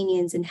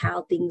Panamanians and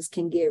how things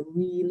can get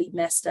really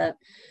messed up.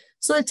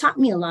 So it taught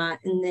me a lot.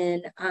 And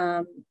then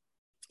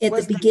at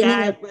the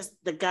beginning,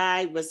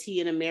 was he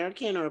an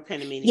American or a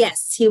Panamanian?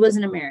 Yes, he was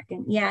an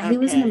American. Yeah, he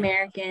was an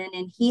American,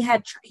 and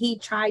he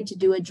tried to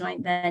do a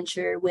joint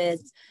venture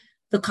with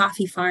the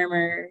coffee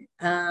farmer.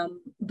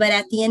 But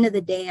at the end of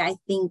the day, I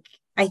think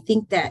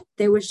that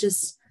there was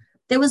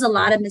a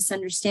lot of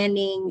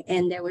misunderstanding,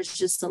 and there was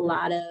just a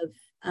lot of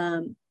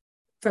from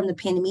the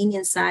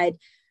Panamanian side,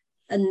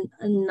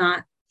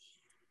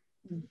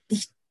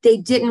 they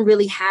didn't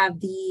really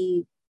have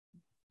the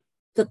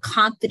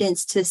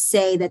confidence to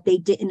say that they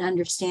didn't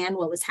understand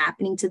what was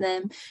happening to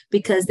them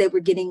because they were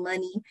getting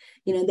money.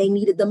 You know, they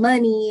needed the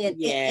money, and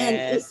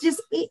it's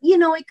just,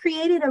 it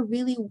created a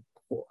really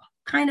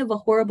kind of a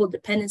horrible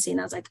dependency.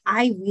 And I was like,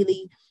 I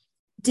really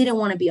didn't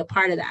want to be a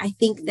part of that. I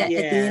think that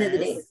at the end of the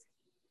day,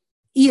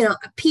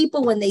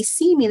 people, when they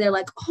see me, they're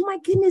like, oh my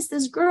goodness,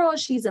 this girl,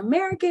 she's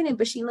American,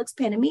 but she looks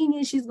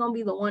Panamanian. She's going to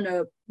be the one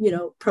to,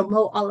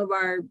 promote all of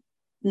our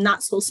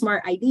not so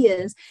smart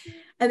ideas.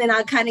 And then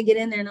I kind of get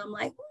in there and I'm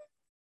like,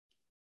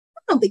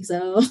 I don't think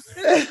so.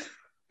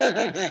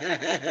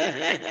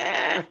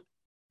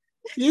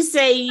 You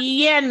say,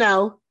 yeah,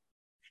 no.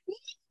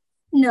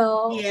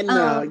 No. Yeah,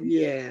 no,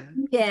 yeah.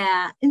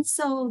 Yeah. And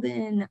so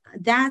then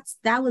that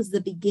was the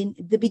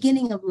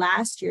beginning of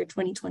last year,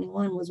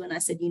 2021, was when I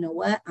said, you know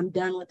what? I'm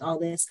done with all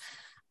this.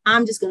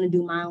 I'm just going to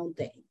do my own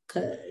thing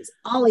because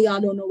all of y'all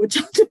don't know what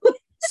y'all doing.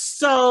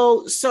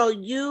 So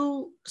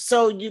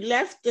you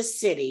left the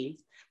city.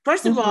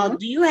 First of all,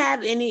 do you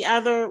have any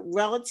other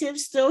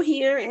relatives still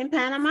here in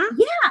Panama?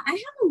 Yeah, I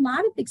have a lot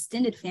of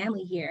extended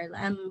family here,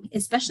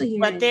 especially here.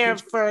 But they're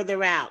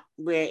further out.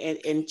 We're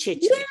in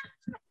Chichen.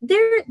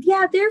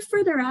 Yeah, they're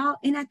further out.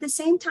 And at the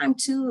same time,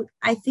 too,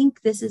 I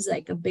think this is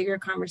like a bigger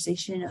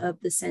conversation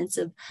of the sense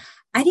of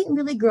I didn't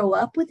really grow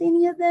up with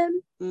any of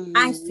them.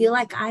 I feel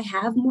like I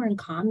have more in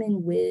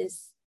common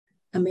with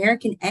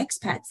American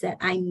expats that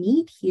I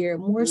meet here,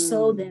 more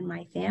so than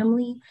my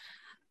family.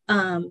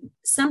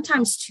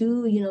 Sometimes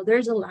too,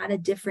 there's a lot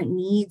of different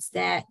needs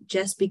that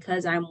just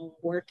because I'm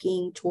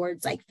working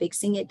towards like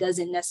fixing it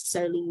doesn't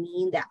necessarily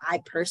mean that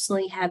I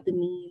personally have the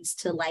means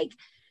to like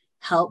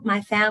help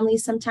my family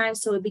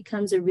sometimes. So it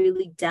becomes a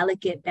really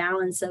delicate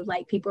balance of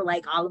like people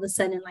like all of a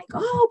sudden like,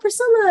 oh,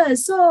 Priscilla,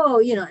 so,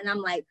 and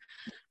I'm like,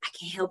 I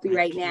can't help you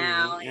right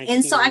now.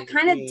 And so I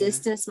kind of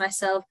distanced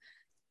myself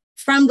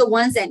from the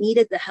ones that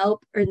needed the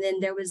help. And then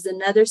there was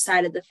another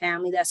side of the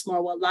family that's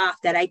more well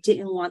off that I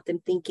didn't want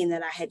them thinking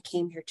that I had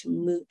came here to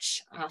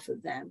mooch off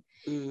of them.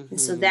 And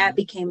so that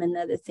became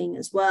another thing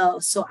as well.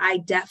 So I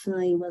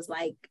definitely was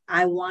like,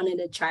 I wanted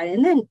to try it.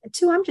 And then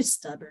too, I'm just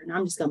stubborn.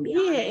 I'm just going to be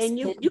honest.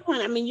 Yeah.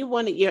 And you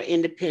wanted your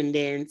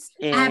independence.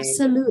 And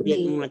absolutely.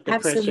 Didn't want the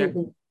pressure.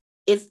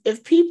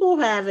 If people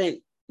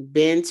haven't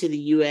been to the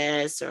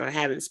US or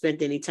haven't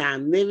spent any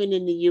time living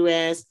in the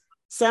US,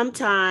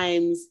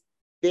 sometimes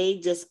they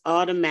just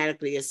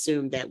automatically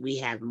assume that we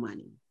have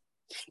money.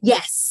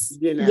 Yes.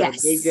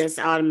 Yes. They just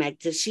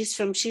automatically, she's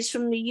from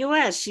the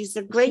US. She's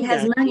a great She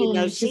has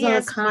money. she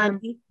has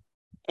money.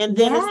 And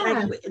then it's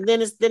like,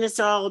 then it's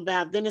all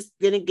about, then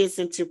it gets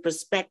into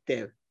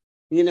perspective,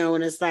 you know,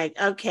 and it's like,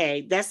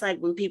 okay, that's like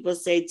when people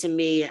say to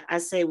me, I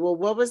say, well,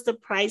 what was the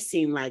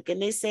pricing like?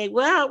 And they say,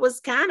 well, it was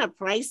kind of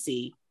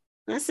pricey.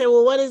 And I say,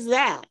 well, what is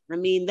that? I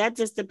mean, that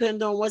just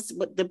depends on what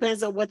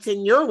depends on what's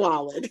in your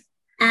wallet.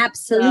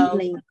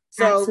 Absolutely.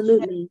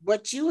 Absolutely.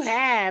 What you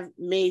have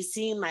may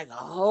seem like a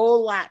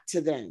whole lot to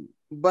them,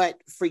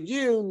 but for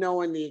you,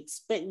 knowing the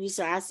expense, you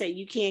say, I say,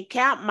 you can't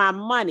count my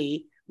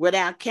money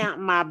without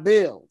counting my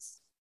bills.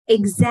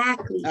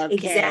 Exactly. Okay.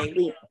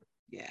 Exactly.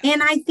 Yeah.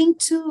 And I think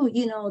too,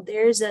 you know,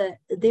 there's a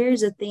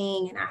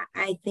thing, and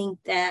I think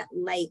that,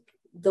 like,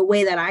 the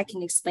way that I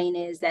can explain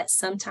it is that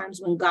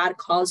sometimes when God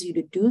calls you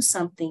to do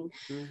something,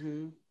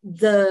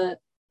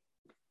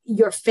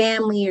 your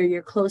family or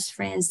your close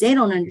friends, they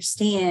don't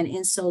understand.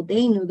 And so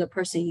they knew the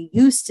person you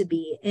used to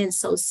be. And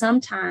so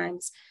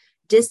sometimes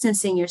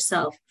distancing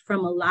yourself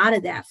from a lot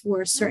of that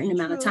for a certain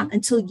amount of time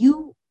until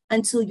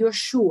you're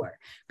sure.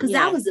 Because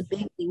that was a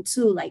big thing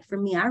too. Like for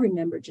me, I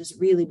remember just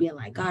really being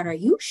like, God, are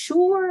you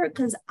sure?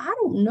 Because I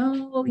don't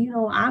know, you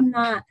know,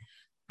 I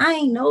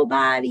ain't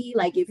nobody.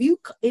 Like if you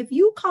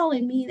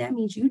calling me, that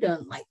means you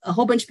done, like, a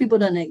whole bunch of people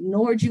done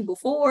ignored you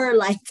before.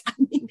 Like, I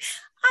mean,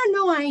 I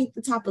know I ain't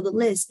the top of the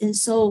list. And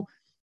so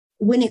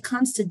when it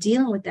comes to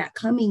dealing with that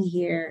coming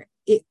here,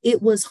 it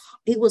was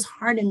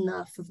hard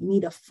enough for me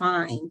to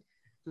find,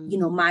 you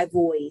know, my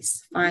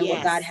voice, find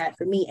what God had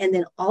for me, and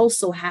then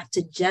also have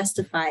to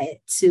justify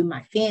it to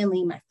my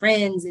family, my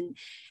friends. And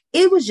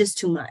it was just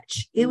too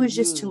much. It was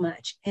just too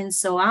much. And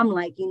so I'm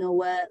like, you know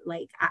what,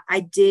 like I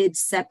did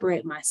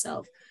separate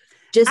myself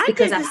just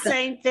because I did the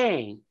same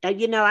thing.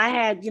 You know, I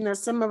had, you know,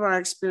 some of our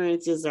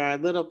experiences are a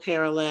little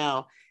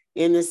parallel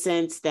in the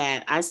sense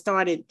that I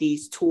started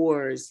these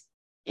tours,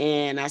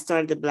 and I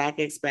started the Black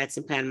Expats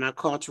in Panama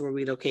Cultural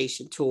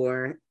Relocation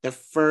Tour. The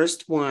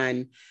first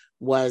one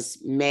was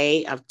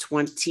May of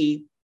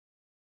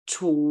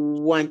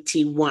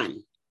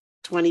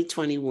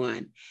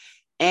 2021.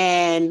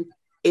 And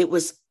it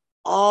was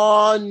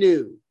all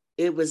new.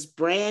 It was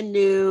brand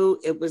new.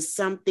 It was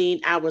something,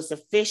 I was a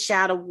fish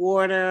out of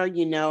water.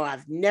 You know,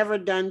 I've never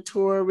done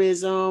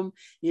tourism.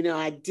 You know,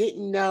 I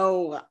didn't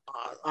know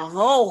a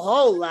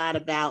whole lot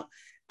about,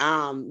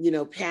 you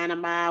know,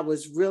 Panama. I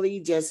was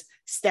really just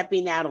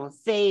stepping out on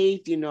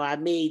faith. You know, I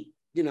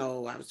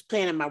was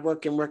planning my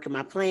work and working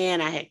my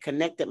plan. I had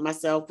connected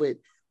myself with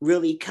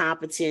really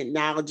competent,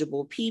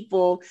 knowledgeable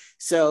people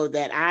so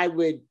that I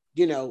would,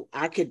 you know,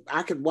 I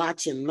could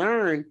watch and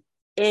learn.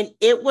 And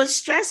it was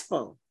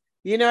stressful.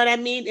 You know what I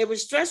mean? It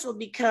was stressful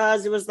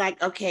because it was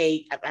like,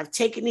 okay, I've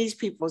taken these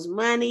people's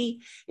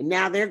money and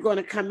now they're going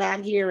to come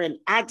out here, and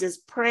I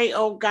just pray,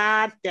 oh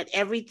God, that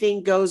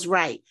everything goes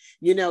right.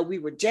 You know, we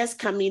were just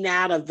coming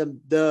out of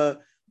the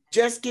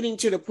just getting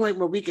to the point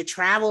where we could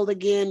travel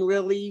again,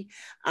 really.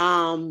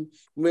 When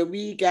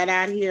we got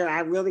out here,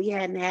 I really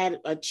hadn't had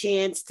a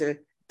chance to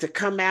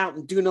come out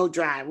and do no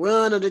dry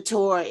run of the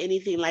tour or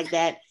anything like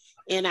that.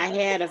 And I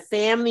had a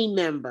family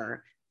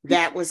member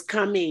that was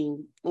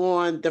coming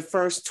on the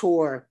first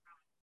tour,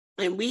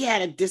 and we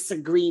had a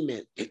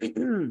disagreement.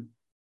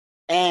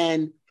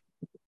 And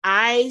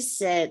I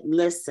said,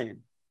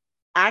 listen,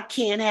 I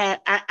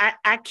can't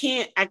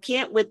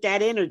with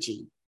that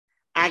energy.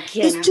 I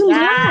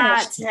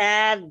cannot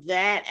have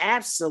that.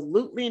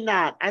 Absolutely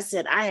not. I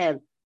said, I have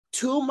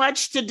too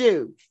much to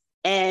do.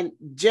 And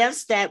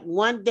just that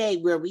one day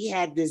where we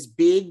had this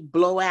big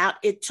blowout,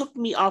 it took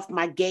me off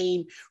my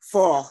game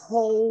for a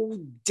whole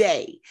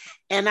day.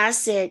 And I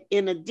said,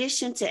 in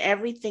addition to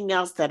everything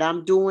else that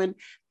I'm doing,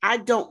 I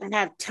don't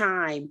have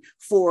time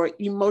for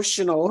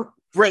emotional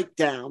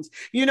breakdowns.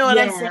 You know what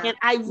I'm saying?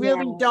 I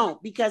really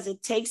don't, because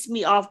it takes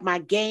me off my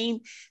game.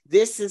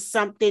 This is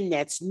something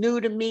that's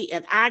new to me,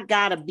 and I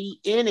got to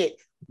be in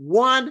it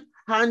 100%.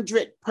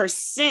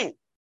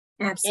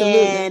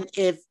 Absolutely. And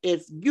if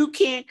you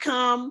can't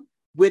come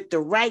with the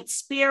right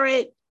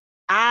spirit,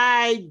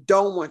 I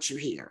don't want you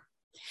here.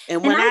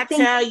 And when I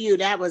tell you,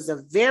 that was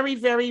a very,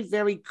 very,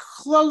 very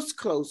close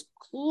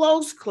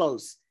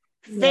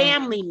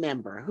family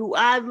member who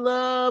I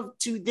love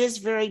to this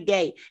very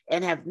day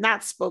and have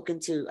not spoken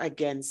to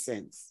again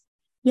since.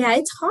 Yeah,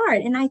 it's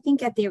hard. And I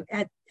think I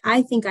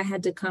think I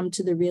had to come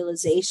to the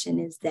realization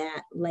is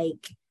that,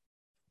 like,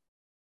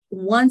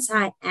 once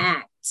I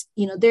act,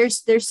 you know,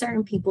 there's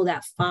certain people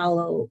that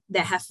follow,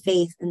 that have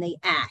faith and they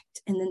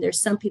act. And then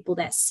there's some people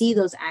that see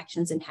those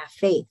actions and have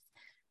faith.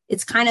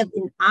 It's kind of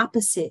an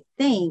opposite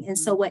thing. And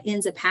so what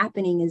ends up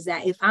happening is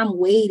that if I'm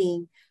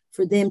waiting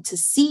for them to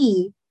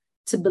see,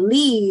 to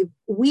believe,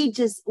 we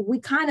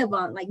kind of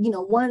like, you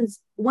know,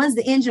 one's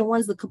the engine,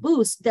 one's the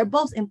caboose. They're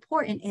both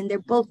important and they're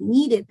both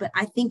needed. But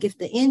I think if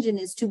the engine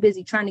is too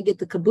busy trying to get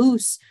the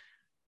caboose,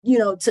 you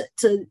know,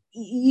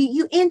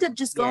 you end up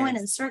just going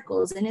in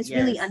circles, and it's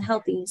really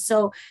unhealthy.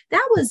 So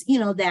that was, you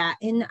know, that.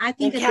 And I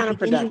think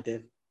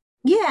counterproductive.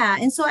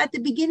 And so at the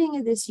beginning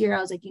of this year,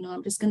 I was like, you know,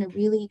 I'm just going to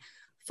really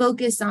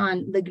focus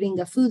on the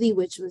Gringa Foodie,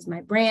 which was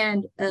my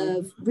brand,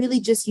 of really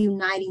just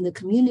uniting the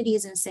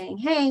communities and saying,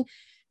 hey,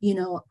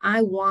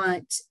 I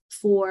want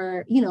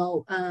for,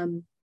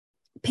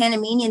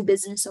 Panamanian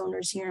business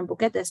owners here in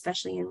Boquete,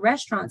 especially in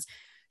restaurants,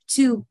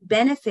 to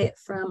benefit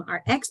from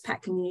our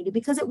expat community,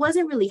 because it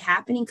wasn't really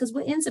happening. Because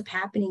what ends up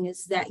happening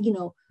is that,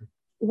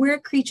 we're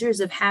creatures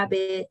of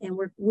habit, and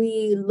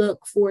we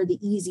look for the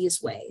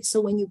easiest way.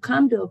 So when you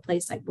come to a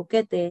place like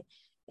Boquete,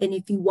 and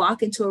if you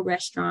walk into a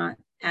restaurant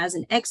as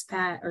an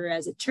expat or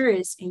as a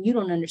tourist and you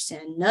don't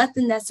understand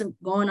nothing that's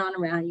going on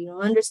around, you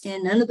don't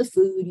understand none of the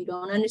food, you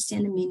don't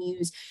understand the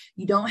menus,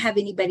 you don't have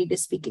anybody to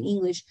speak in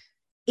English,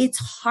 it's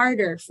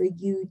harder for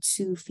you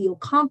to feel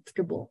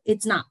comfortable.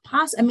 It's not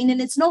possible. I mean,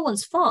 and it's no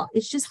one's fault.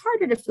 It's just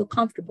harder to feel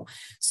comfortable.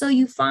 So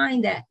you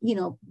find that,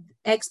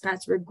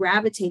 expats were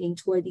gravitating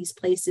toward these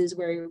places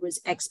where it was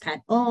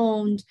expat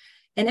owned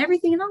and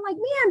everything. And I'm like,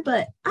 man,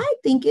 but I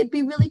think it'd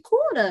be really cool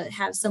to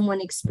have someone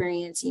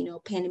experience,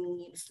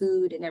 Panamanian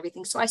food and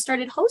everything. So I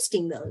started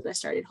hosting those. I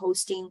started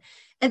hosting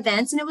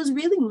events, and it was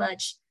really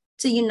much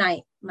to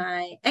unite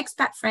my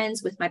expat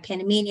friends with my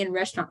Panamanian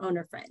restaurant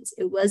owner friends.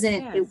 It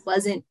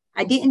wasn't,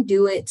 I didn't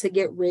do it to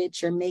get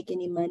rich or make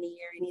any money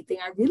or anything.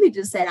 I really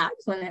just said, I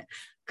just want to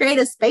create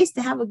a space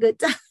to have a good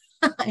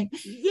time.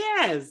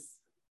 Yes.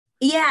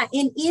 Yeah.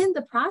 And in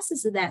the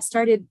process of that,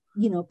 started,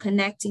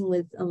 connecting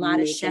with a lot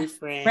of chef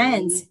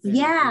friends.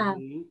 Yeah.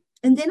 Mm-hmm.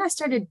 And then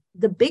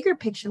the bigger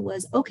picture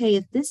was, okay,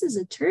 if this is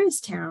a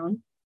tourist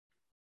town,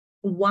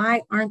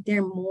 why aren't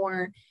there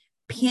more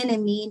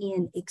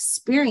Panamanian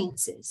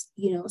experiences?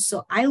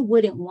 So I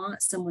wouldn't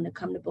want someone to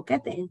come to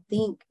Boquete and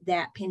think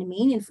that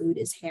Panamanian food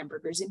is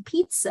hamburgers and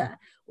pizza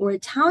or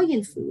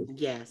Italian food.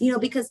 Yes.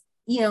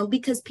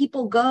 Because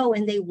people go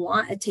and they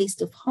want a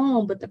taste of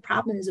home. But the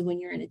problem is, when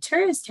you're in a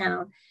tourist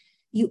town,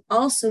 you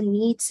also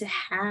need to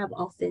have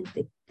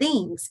authentic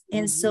things.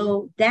 And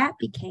so that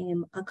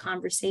became a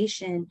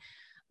conversation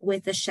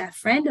with a chef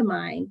friend of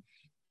mine.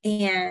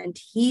 And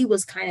he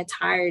was kind of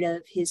tired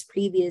of his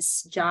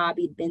previous job.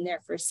 He'd been there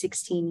for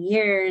 16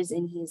 years.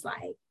 And he's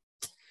like,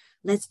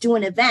 let's do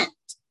an event.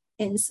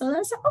 And so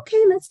I said,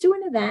 okay, let's do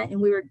an event. And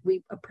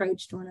we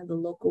approached one of the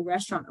local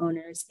restaurant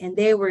owners, and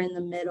they were in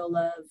the middle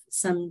of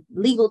some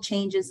legal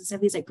changes and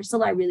stuff. He's like,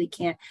 Priscilla, I really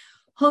can't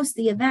host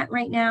the event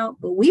right now.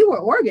 But we were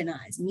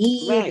organized,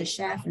 me, the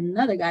chef, and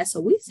another guy.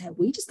 So we said,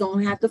 we just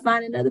gonna have to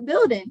find another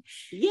building.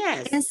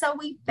 Yes. And so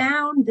we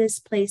found this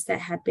place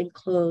that had been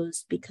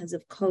closed because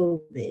of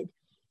COVID.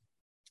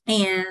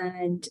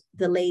 And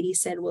the lady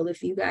said, well,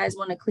 if you guys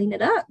want to clean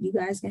it up, you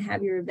guys can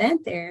have your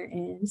event there.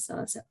 And so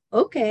I said,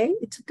 okay.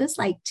 It took us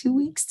like 2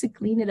 weeks to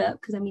clean it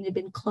up, because it'd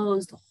been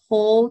closed the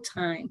whole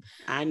time.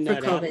 I know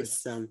for COVID. That was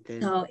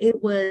something. So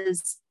it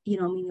was,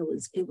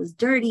 it was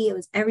dirty. It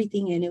was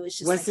everything. And it was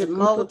just. Was it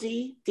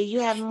moldy? Did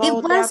you have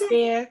mold out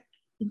there?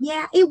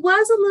 Yeah, it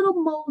was a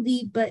little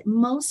moldy, but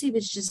mostly it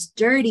was just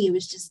dirty. It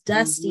was just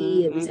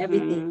dusty. It was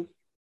everything.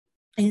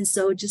 And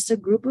so just a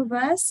group of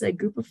us, a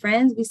group of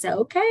friends, we said,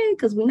 okay,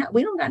 because we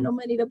don't got no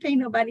money to pay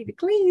nobody to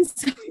clean.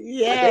 So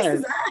yes. This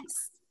is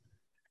us.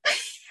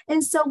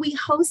 And so we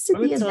hosted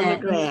the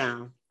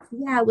event.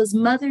 Yeah, it was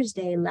Mother's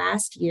Day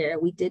last year.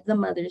 We did the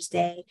Mother's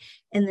Day.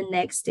 And the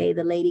next day,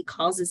 the lady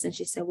calls us and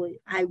she said, well,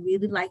 I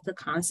really like the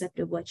concept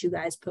of what you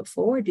guys put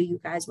forward. Do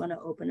you guys want to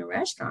open a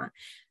restaurant?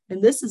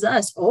 And this is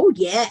us. Oh,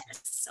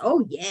 yes.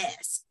 Oh,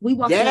 yes. We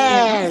walked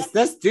Yes,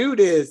 let's do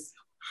this.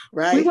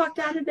 Right. We walked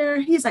out of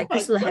there. He's like,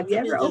 Priscilla, have you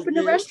ever opened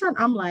a restaurant?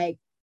 I'm like,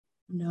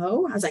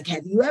 no. I was like,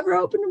 have you ever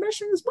opened a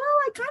restaurant? Well,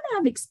 I kind of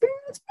have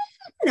experience.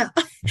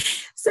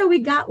 So we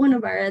got one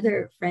of our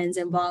other friends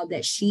involved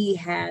that she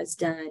has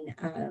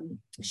done.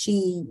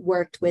 She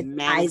worked with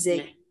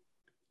Isaac.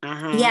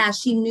 Yeah,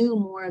 she knew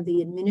more of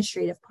the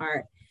administrative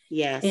part.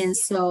 Yes. And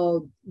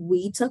so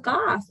we took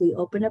off. We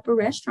opened up a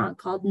restaurant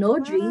called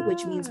Nodri,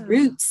 which means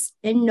roots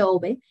in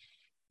Nobe.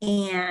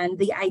 And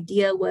the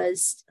idea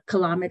was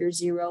Kilometer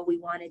Zero. We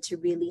wanted to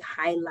really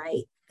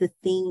highlight the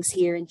things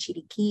here in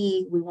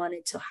Chiriquí. We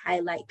wanted to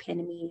highlight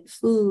Panamanian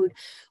food.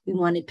 We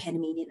wanted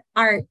Panamanian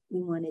art.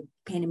 We wanted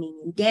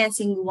Panamanian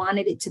dancing. We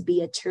wanted it to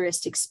be a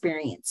tourist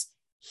experience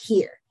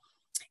here.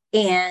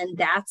 And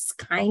that's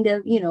kind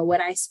of,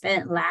 what I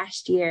spent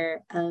last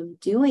year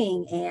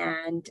doing.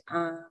 And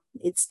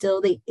it's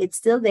still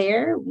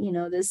there,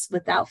 this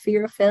without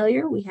fear of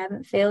failure. We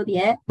haven't failed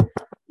yet.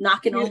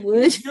 Knocking on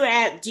wood.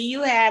 Do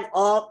you have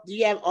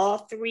all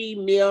 3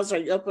 meals? Are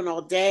you open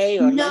all day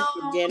or lunch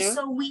and dinner?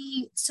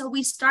 So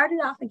we started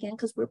off, again,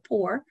 because we're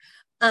poor.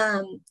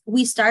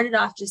 We started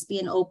off just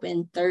being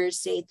open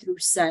Thursday through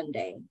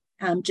Sunday,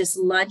 just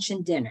lunch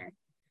and dinner.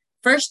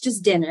 First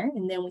just dinner,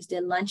 and then we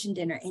did lunch and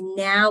dinner. And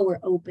now we're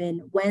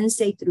open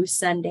Wednesday through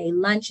Sunday,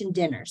 lunch and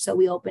dinner. So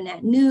we open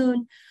at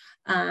noon.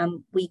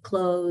 We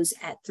close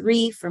at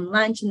 3 from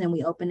lunch, and then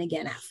we open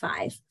again at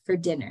 5 for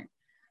dinner.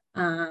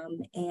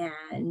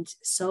 And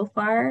so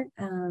far,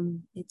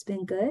 it's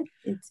been good.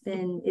 It's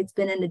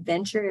been an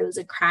adventure. It was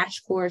a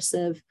crash course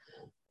of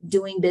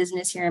doing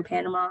business here in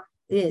Panama.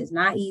 It is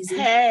not easy.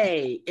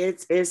 Hey,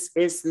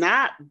 it's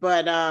not,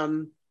 but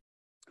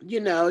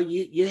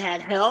you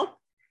had help,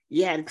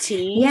 you had a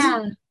team.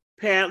 Yeah.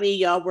 Apparently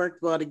y'all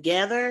worked well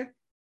together.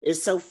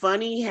 It's so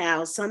funny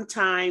how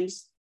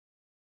sometimes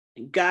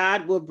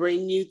God will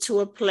bring you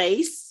to a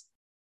place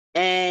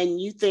and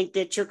you think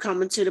that you're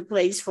coming to the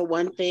place for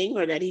one thing,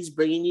 or that he's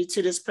bringing you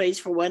to this place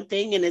for one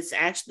thing, and it's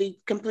actually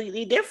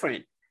completely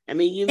different. I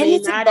mean, you And may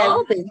it's not have,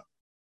 evolving.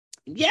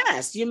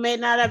 yes, you may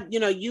not have,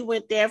 you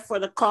went there for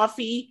the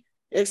coffee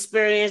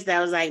experience that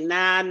was like,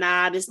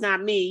 nah, this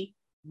not me.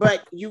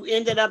 But you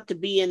ended up to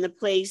be in the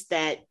place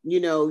that,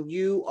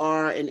 you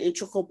are an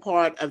integral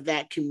part of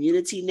that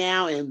community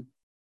now. And,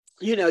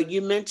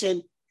 you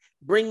mentioned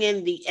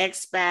bringing the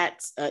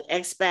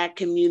expat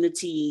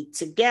community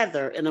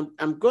together. And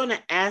I'm going to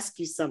ask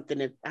you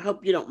something. I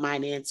hope you don't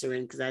mind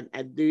answering, because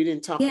I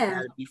didn't talk Yeah.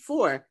 about it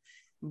before.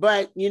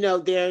 But,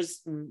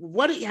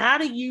 how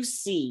do you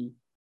see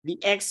the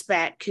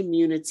expat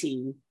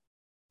community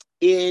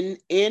in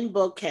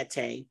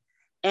Boquete?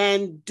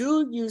 And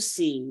do you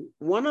see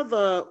one of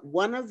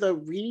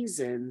the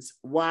reasons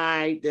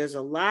why there's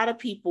a lot of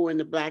people in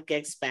the Black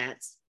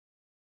expats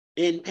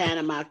in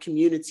Panama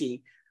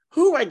community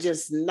who are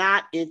just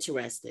not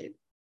interested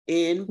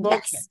in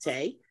Yes.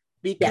 Boquete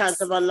because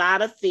Yes. of a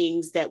lot of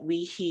things that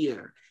we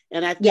hear?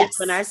 And I think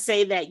when Yes. I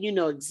say that, you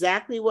know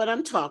exactly what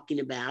I'm talking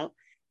about.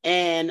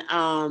 And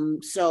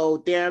so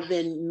there have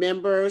been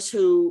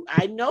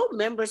I know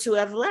members who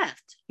have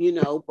left,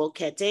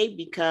 Boquete,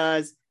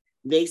 because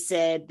they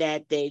said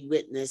that they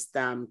witnessed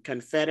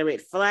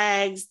Confederate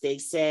flags. They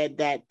said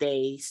that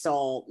they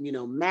saw,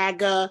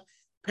 MAGA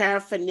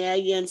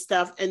paraphernalia and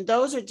stuff. And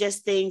those are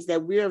just things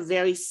that we're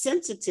very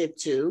sensitive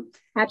to.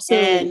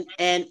 Absolutely.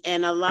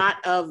 And a lot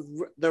of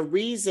the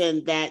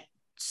reason that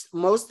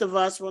most of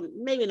us, well,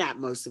 maybe not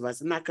most of us,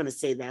 I'm not going to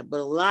say that,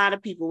 but a lot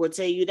of people will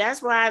tell you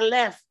that's why I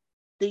left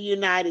the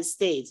United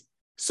States.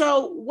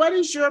 So what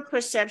is your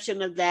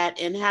perception of that,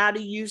 and how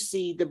do you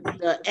see the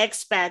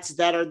expats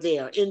that are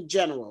there in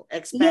general?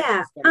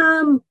 Yeah.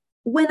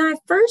 When I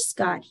first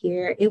got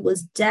here, it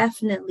was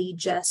definitely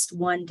just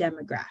one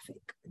demographic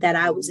that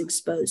I was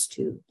exposed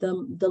to.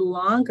 The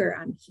longer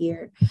I'm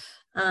here,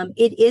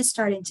 it is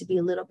starting to be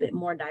a little bit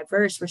more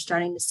diverse. We're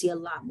starting to see a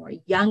lot more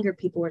younger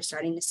people. We're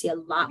starting to see a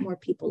lot more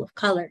people of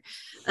color.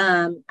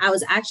 I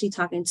was actually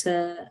talking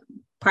to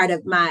part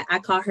of I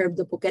call her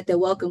the Boquete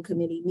Welcome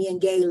Committee, me and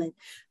Galen.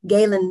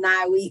 Galen and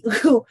I,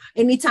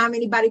 anytime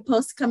anybody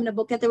posts coming to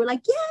Boquete, we're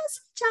like,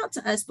 yes, reach out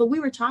to us. But we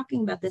were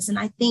talking about this. And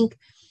I think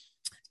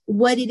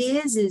what it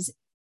is,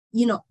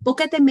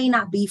 Boquete may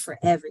not be for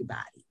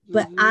everybody,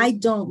 but I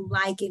don't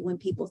like it when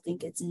people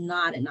think it's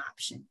not an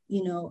option,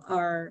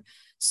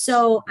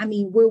 so, I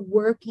mean, we're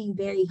working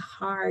very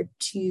hard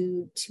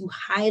to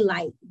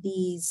highlight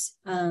these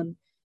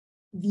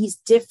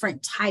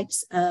different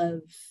types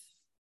of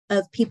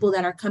people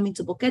that are coming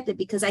to Boquete,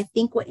 because I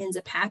think what ends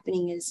up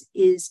happening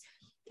is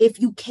if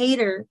you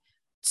cater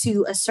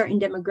to a certain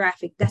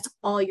demographic, that's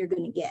all you're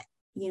going to get,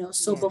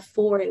 so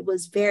before it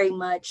was very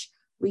much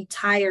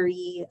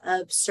retiree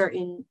of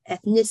certain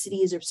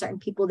ethnicities or certain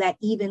people that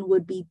even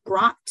would be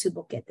brought to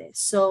Boquete.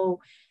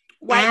 So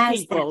white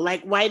people,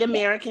 like white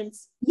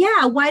Americans.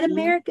 Yeah, white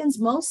Americans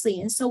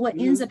mostly. And so what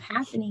ends up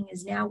happening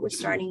is now we're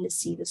starting to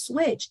see the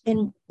switch.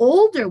 And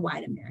older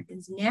white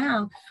Americans,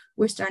 now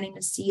we're starting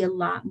to see a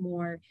lot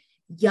more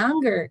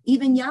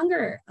even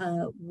younger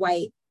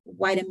white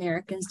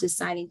Americans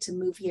deciding to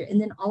move here. And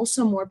then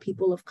also more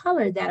people of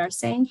color that are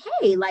saying,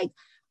 hey, like,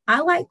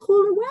 I like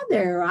cooler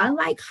weather, or I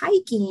like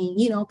hiking,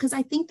 because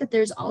I think that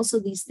there's also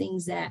these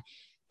things that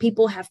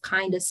people have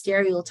kind of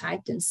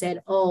stereotyped and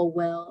said, oh,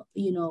 well,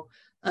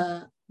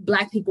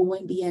 Black people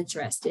wouldn't be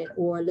interested,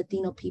 or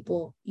Latino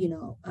people,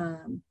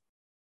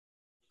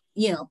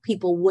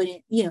 people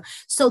wouldn't,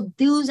 so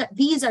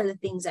these are the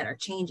things that are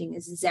changing,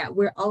 is that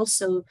we're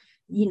also,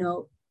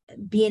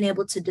 being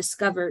able to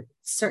discover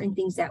certain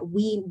things that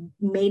we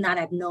may not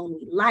have known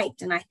we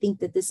liked. And I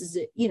think that this is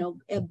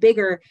a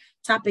bigger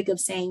topic of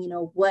saying,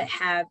 what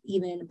have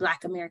even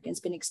Black Americans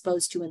been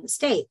exposed to in the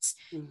States?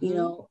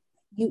 You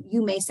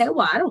may say,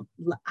 well,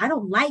 I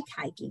don't like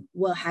hiking.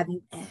 Well, have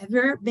you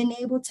ever been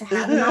able to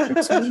have an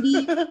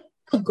opportunity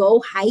to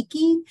go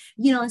hiking?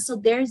 And so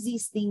there's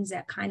these things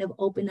that kind of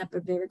open up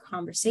a bigger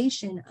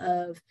conversation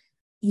of,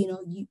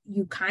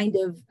 you kind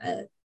of,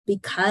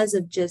 because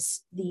of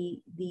just the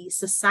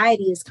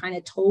society has kind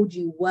of told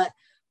you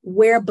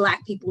where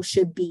Black people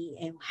should be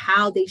and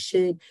how they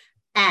should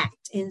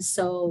act. And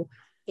so,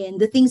 and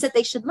the things that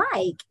they should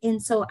like.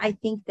 And so I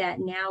think that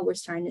now we're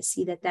starting to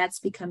see that that's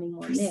becoming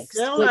more mixed,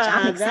 which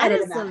I'm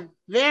excited about. A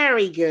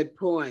very good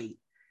point.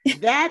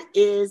 That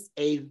is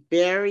a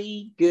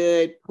very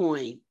good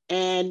point.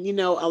 And,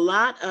 a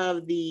lot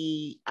of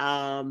the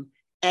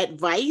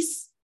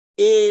advice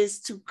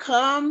is to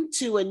come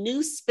to a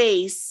new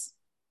space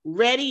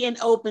ready and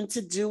open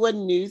to do a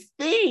new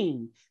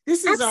thing.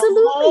 This is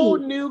Absolutely. A whole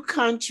new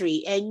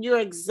country, and you're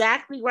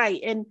exactly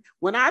right. And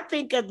when I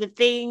think of the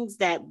things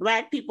that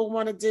Black people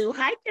want to do,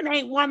 hiking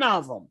ain't one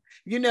of them.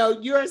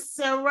 You're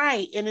so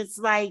right. And it's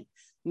like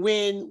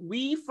when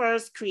we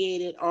first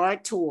created our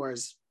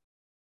tours,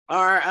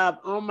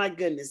 oh my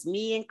goodness,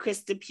 me and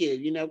Krista Pugh,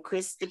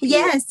 Krista Pugh.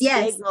 Yes, They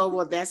yes. go,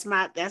 well, that's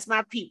my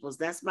peoples,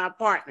 that's my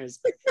partners.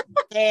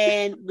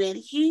 And when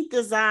he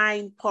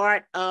designed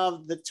part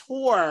of the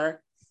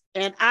tour,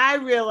 and I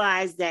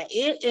realized that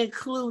it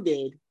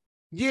included,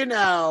 being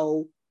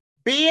on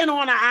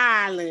an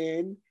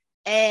island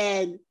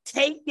and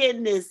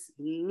taking this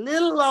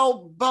little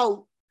old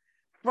boat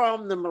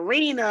from the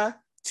marina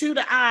to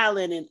the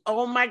island. And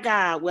oh my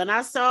God, when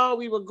I saw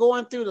we were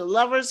going through the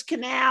Lovers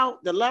Canal,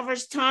 the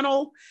Lovers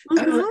Tunnel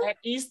at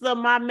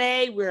Isla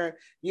Mame, where,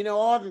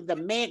 all the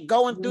man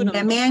going through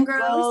the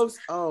mangroves.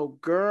 Oh,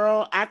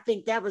 girl, I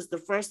think that was the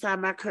first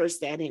time I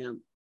cursed at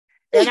him.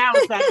 And I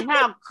was like,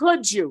 how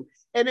could you?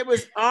 And it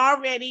was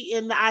already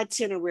in the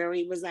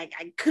itinerary. It was like,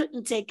 I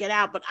couldn't take it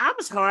out, but I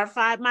was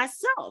horrified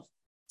myself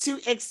to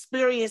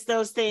experience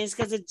those things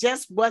because it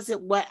just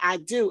wasn't what I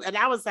do. And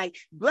I was like,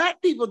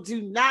 Black people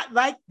do not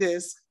like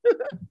this.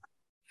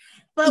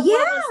 But what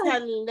was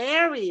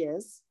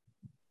hilarious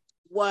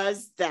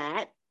was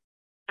that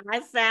I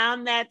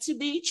found that to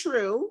be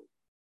true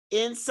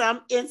in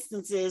some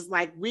instances.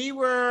 Like we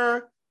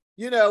were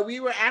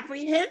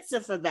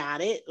apprehensive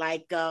about it.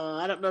 Like,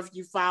 I don't know if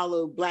you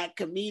follow Black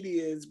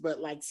comedians, but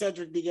like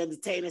Cedric the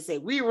Entertainer say,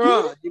 we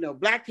run,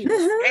 Black people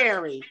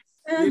scary.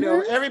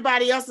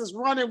 Everybody else is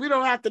running. We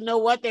don't have to know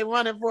what they're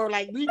running for.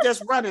 Like, we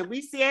just running.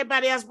 We see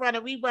everybody else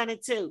running. We running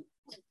too.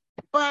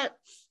 But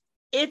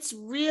it's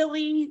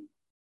really,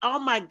 oh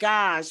my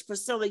gosh,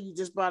 Priscilla, you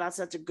just brought out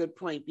such a good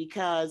point,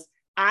 because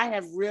I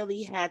have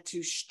really had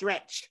to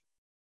stretch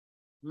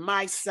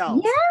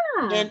myself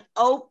and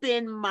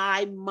open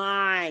my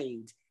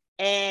mind.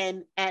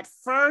 And at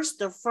first,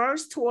 the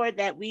first tour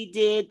that we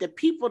did, the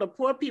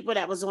poor people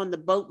that was on the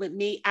boat with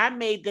me, I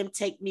made them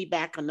take me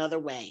back another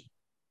way.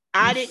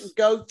 I didn't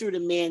go through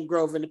the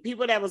mangrove, and the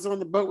people that was on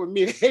the boat with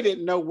me, they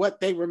didn't know what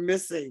they were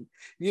missing,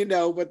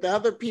 but the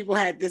other people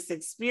had this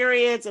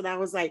experience, and I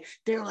was like,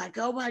 they were like,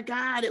 oh my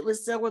God, it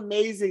was so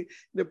amazing.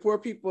 The poor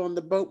people on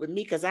the boat with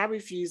me, because I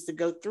refused to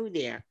go through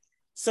there.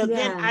 So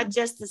then I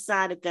just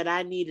decided that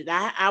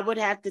I would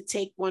have to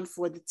take one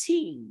for the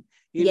team,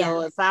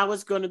 if I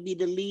was going to be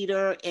the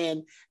leader,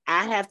 and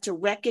I have to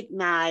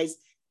recognize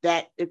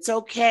that it's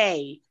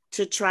okay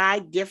to try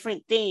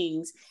different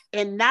things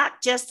and not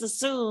just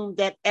assume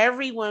that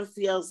everyone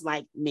feels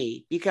like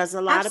me, because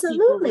a lot of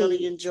people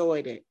really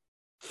enjoyed it.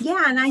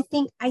 Yeah, and I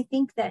think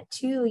that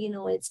too,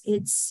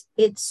 it's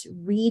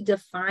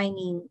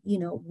redefining,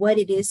 what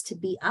it is to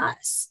be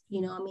us.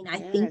 I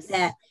think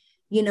that,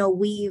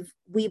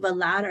 we've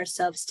allowed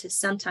ourselves to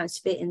sometimes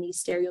fit in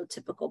these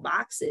stereotypical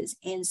boxes.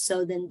 And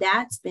so then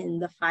that's been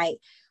the fight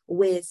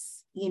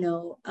with,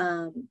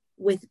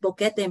 with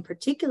Boquete in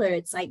particular.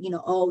 It's like,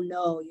 oh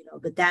no,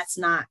 but that's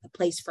not a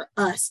place for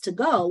us to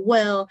go.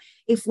 Well,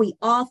 if we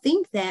all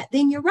think that,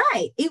 then you're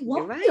right. It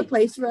won't be a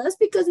place for us,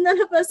 because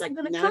none of us are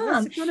going to come. None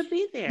of us are going to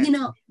be there.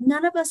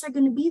 None of us are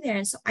going to be there.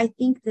 And so I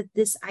think that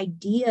this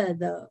idea,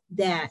 though,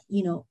 that,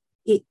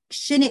 it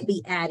shouldn't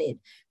be added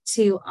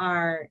to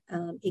our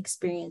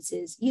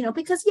experiences,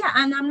 because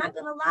and I'm not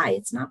going to lie,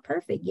 it's not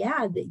perfect.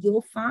 Yeah, that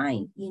you'll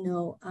find,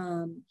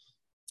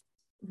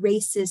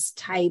 racist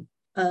type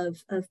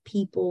of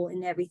people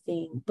and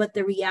everything. But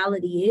the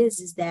reality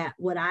is that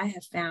what I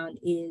have found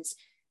is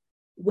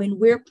when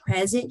we're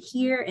present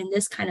here, and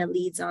this kind of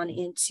leads on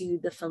into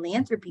the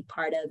philanthropy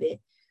part of it,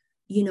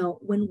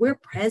 when we're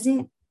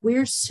present,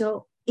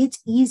 it's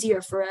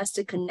easier for us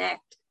to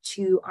connect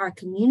to our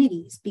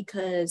communities,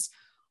 because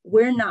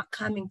we're not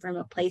coming from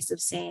a place of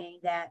saying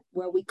that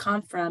where we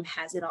come from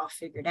has it all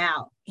figured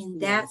out.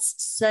 And that's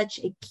such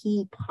a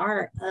key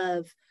part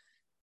of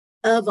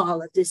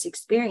all of this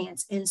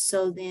experience. And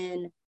so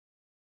then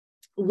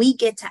we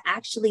get to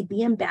actually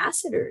be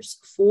ambassadors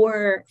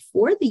for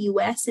the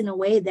US in a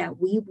way that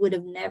we would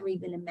have never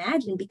even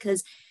imagined.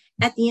 Because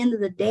at the end of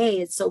the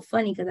day, it's so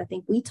funny, because I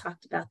think we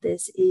talked about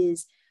this,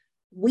 is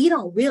we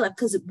don't realize,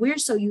 because we're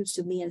so used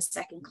to being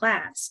second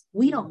class,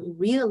 we don't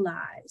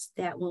realize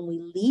that when we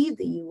leave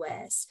the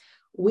US,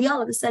 we all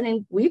of a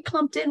sudden, we're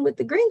clumped in with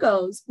the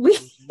gringos. We're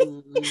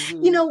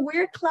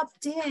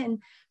clumped in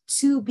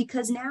too,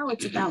 because now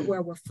it's about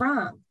where we're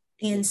from.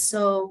 And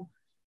so,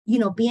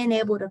 being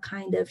able to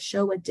kind of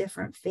show a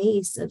different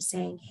face of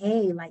saying,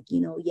 hey, like,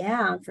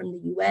 I'm from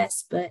the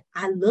US, but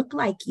I look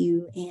like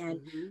you, and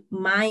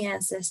my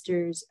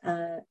ancestors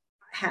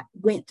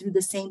went through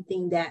the same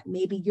thing that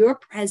maybe you're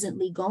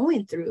presently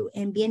going through.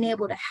 And being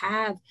able to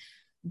have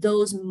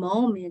those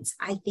moments,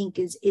 I think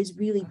is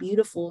really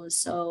beautiful.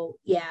 So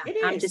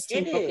I'm just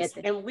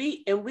and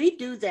we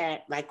do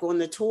that like on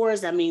the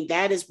tours. I mean,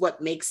 that is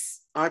what makes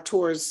our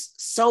tours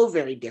so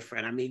very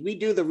different. I mean, we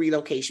do the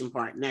relocation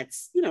part, and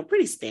that's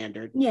pretty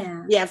standard.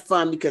 We have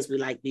fun because we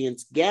like being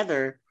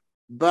together.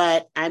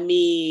 But I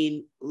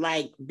mean,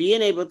 like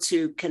being able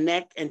to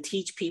connect and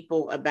teach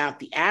people about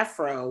the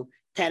Afro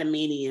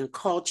Panamanian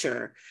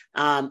culture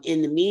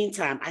in the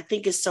meantime, I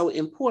think is so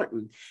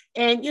important.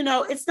 And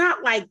it's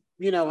not like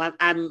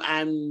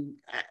I'm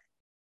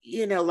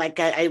like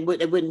I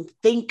wouldn't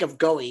think of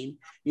going,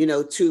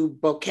 to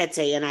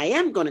Boquete, and I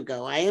am going to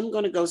go. I am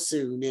going to go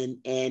soon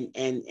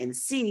and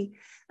see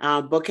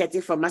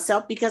Boquete for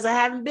myself because I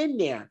haven't been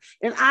there.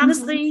 And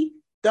honestly,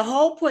 the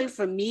whole point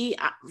for me,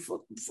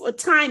 for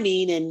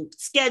timing and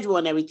schedule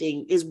and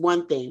everything, is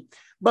one thing.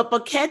 But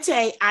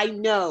Boquete, I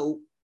know.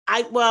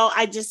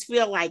 I just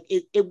feel like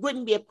it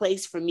wouldn't be a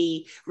place for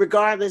me,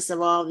 regardless of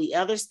all the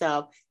other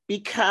stuff,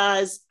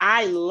 because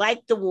I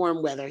like the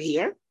warm weather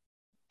here,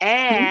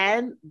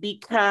 and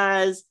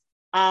because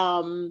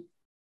I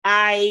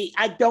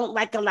don't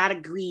like a lot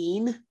of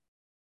green.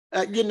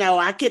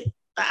 I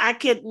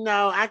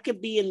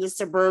could be in the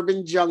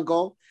suburban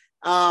jungle.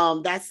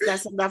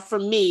 That's enough for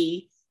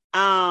me.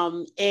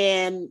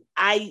 And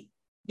I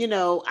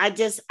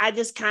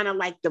just kind of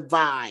like the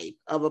vibe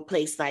of a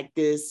place like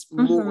this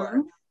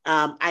more.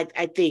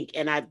 I think,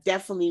 and I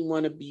definitely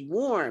want to be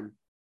warm,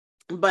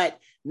 but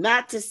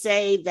not to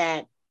say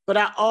that, but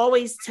I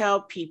always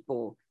tell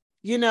people,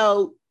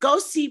 go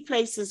see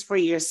places for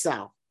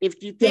yourself.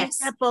 If you think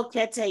that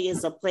Boquete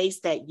is a place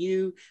that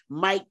you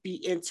might be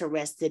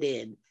interested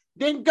in,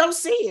 then go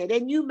see it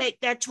and you make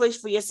that choice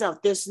for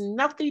yourself. There's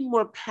nothing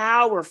more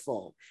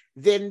powerful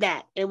than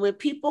that. And when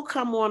people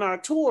come on our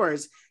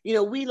tours,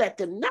 we let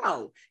them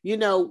know,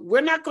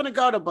 we're not going to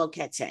go to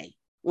Boquete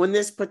on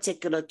this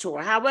particular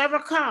tour.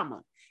 However,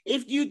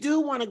 if you do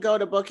want to go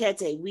to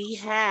Boquete, we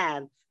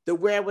have the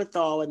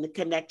wherewithal and the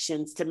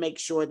connections to make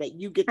sure that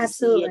you get to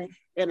see it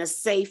in a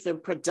safe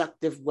and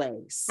productive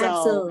way. So,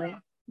 absolutely.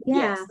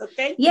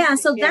 Yeah.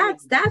 So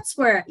that's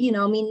where,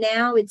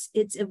 now it's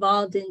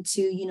evolved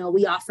into,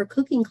 we offer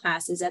cooking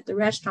classes at the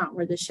restaurant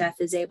where the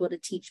chef is able to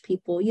teach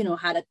people,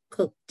 how to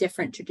cook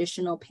different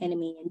traditional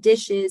Panamanian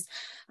dishes.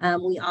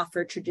 We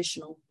offer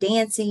traditional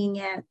dancing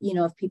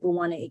if people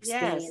want to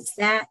experience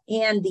that,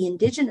 and the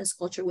indigenous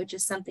culture, which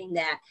is something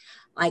that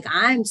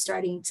I'm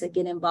starting to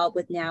get involved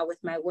with now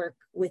with my work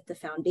with the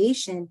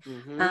foundation,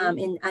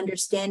 and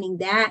understanding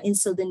that. And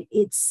so then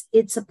it's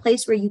a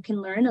place where you can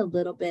learn a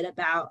little bit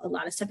about a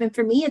lot of stuff. And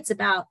for me, it's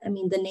about,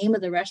 the name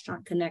of the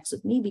restaurant connects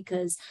with me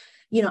because,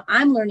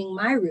 I'm learning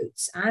my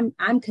roots.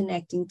 I'm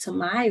connecting to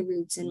my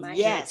roots and my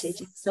heritage.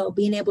 And so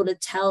being able to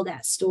tell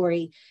that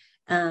story,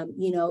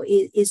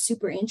 is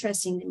super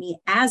interesting to me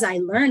as I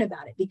learn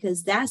about it,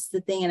 because that's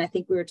the thing. And I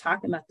think we were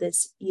talking about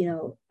this,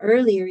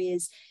 earlier,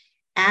 is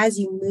as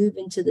you move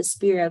into the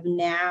spirit of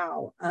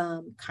now,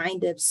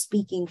 kind of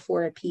speaking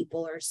for a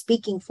people or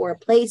speaking for a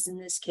place, in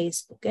this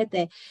case,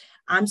 Boquete,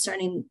 I'm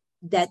starting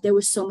that there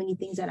was so many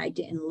things that I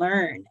didn't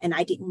learn and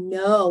I didn't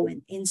know.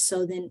 And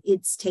so then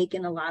it's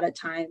taken a lot of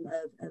time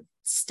of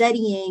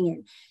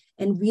studying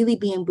and really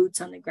being boots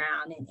on the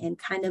ground and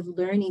kind of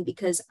learning,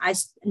 because I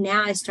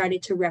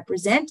started to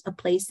represent a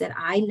place that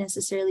I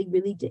necessarily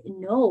really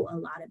didn't know a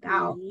lot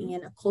about,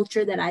 and a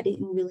culture that I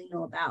didn't really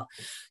know about.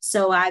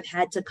 So I've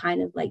had to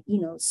kind of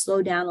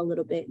slow down a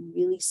little bit and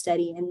really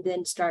study, and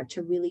then start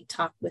to really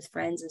talk with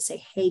friends and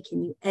say, hey,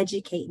 can you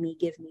educate me,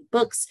 give me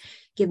books,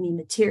 give me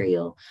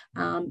material,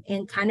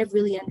 and kind of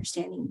really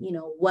understanding,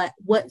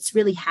 what's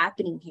really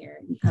happening here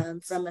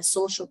from a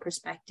social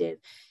perspective.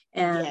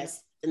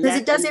 Yes.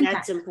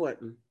 That's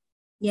important.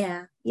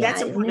 Yeah.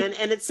 That's important.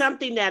 And it's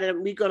something that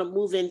we're going to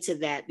move into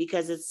that,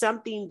 because it's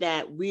something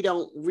that we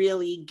don't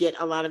really get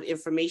a lot of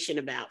information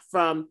about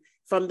from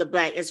the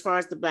Black, as far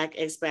as the Black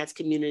expats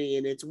community.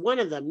 And it's one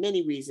of the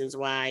many reasons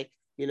why,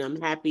 I'm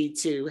happy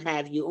to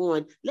have you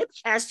on. Let me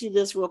ask you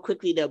this real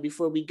quickly, though,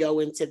 before we go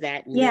into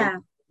that. And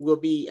then we'll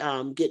be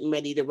getting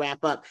ready to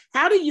wrap up.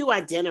 How do you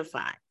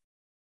identify?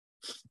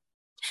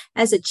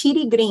 As a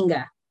Chiri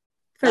Gringa.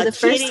 For the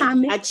first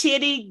time. A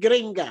Chiri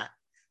Gringa.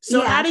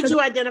 So how did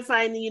you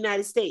identify in the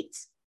United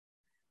States?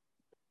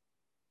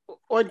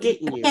 Or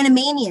didn't you?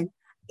 Panamanian.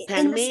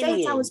 In the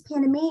States, I was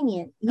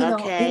Panamanian.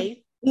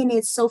 Okay. And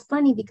it's so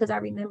funny because I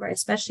remember,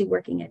 especially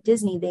working at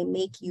Disney, they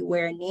make you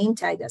wear a name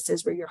tag that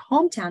says where your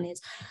hometown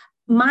is.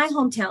 My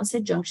hometown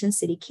said Junction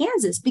City,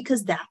 Kansas,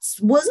 because that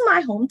was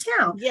my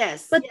hometown.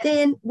 Yes. But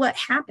then what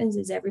happens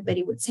is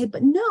everybody would say,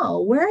 but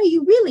no, where are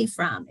you really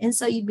from? And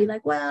so you'd be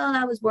like, well,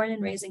 I was born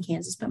and raised in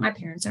Kansas, but my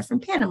parents are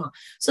from Panama.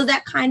 So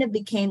that kind of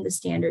became the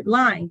standard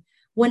line.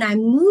 When I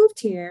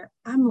moved here,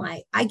 I'm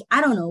like, I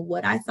don't know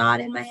what I thought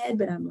in my head,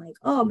 but I'm like,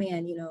 oh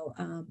man,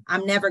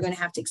 I'm never going to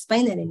have to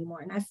explain that anymore.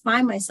 And I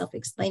find myself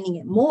explaining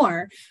it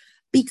more,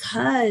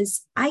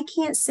 because I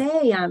can't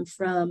say I'm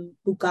from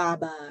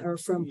Bugaba or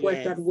from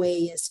Puerto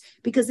Arguelles,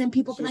 because then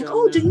people be like,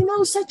 oh, do you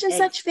know such and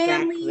such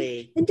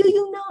family? And do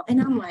you know? And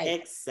I'm like,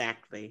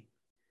 exactly.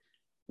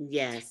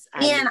 Yes.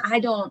 And I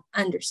don't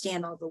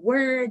understand all the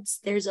words.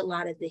 There's a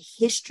lot of the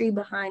history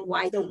behind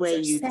why the way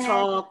you said.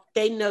 Talk.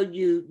 They know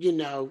you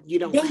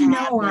don't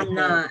have like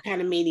a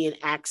Panamanian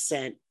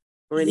accent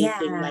or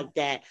anything like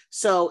that.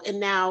 So, and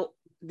now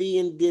the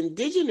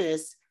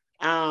indigenous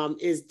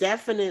is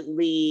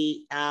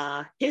definitely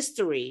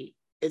history.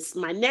 It's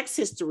my next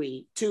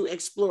history to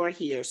explore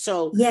here.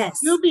 So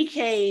you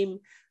became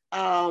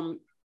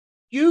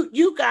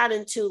you got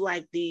into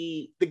like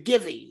the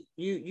giving.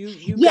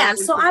 You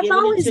so I've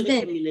always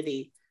been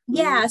community.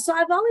 Yeah, so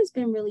I've always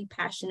been really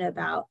passionate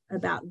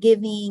about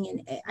giving,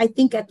 and I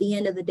think at the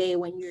end of the day,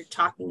 when you're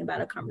talking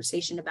about a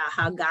conversation about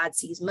how God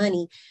sees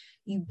money,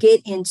 you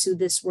get into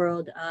this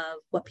world of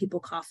what people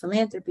call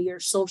philanthropy or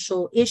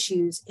social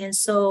issues. And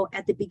so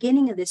at the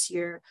beginning of this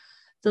year,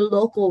 the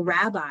local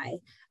rabbi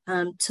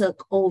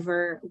took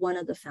over one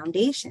of the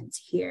foundations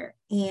here,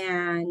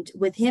 and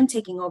with him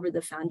taking over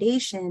the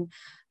foundation,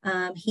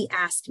 he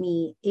asked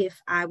me if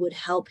I would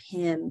help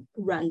him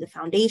run the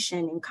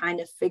foundation and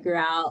kind of figure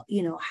out,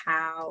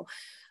 how,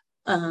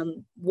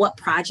 what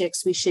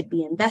projects we should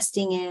be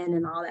investing in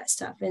and all that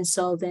stuff. And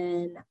so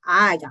then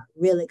I got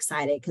really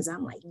excited because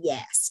I'm like,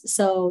 yes.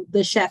 So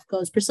the chef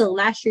goes, Priscilla,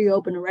 last year you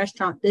opened a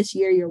restaurant. This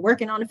year you're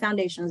working on a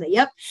foundation. I was like,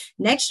 yep.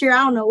 Next year,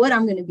 I don't know what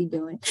I'm going to be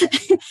doing.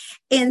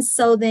 And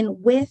so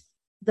then with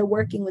the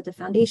working with the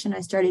foundation,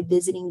 I started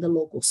visiting the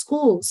local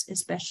schools,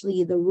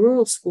 especially the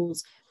rural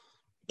schools.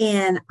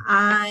 And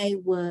I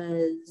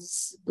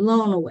was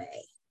blown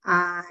away.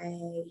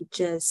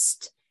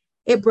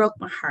 It broke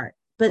my heart.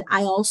 But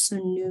I also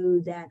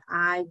knew that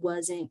I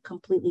wasn't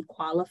completely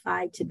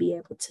qualified to be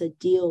able to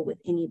deal with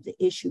any of the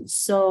issues.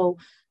 So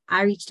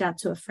I reached out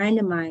to a friend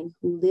of mine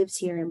who lives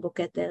here in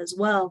Boquete as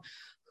well,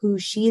 who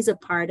she's a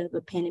part of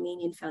a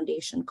Panamanian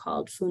foundation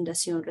called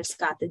Fundación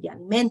Rescate de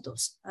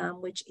Alimentos,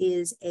 which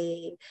is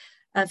a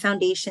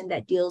foundation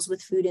that deals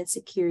with food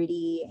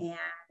insecurity and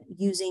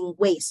using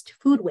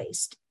food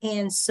waste.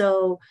 And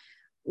so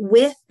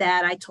with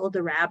that, I told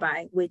the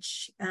rabbi,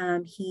 which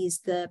he's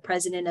the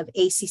president of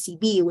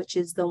ACCB, which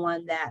is the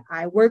one that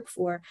I work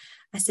for.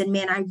 I said,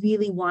 man, I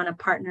really want to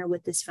partner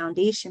with this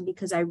foundation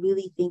because I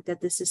really think that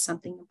this is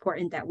something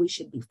important that we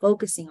should be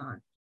focusing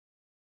on.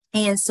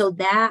 And so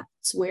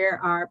that's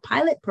where our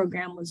pilot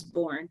program was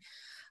born.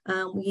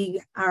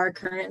 We are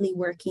currently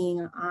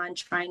working on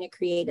trying to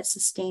create a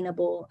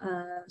sustainable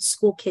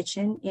school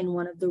kitchen in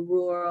one of the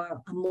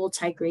rural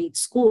multi-grade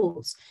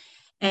schools.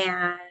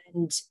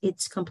 And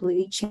it's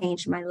completely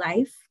changed my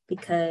life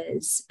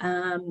because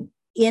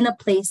in a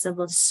place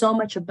of so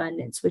much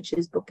abundance, which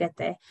is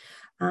Boquete,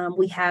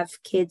 we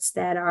have kids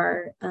that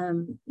are,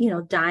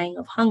 dying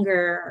of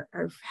hunger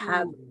or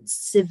have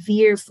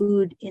severe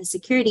food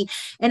insecurity.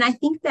 And I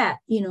think that,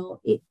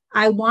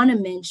 I want to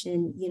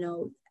mention,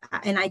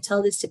 and I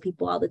tell this to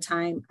people all the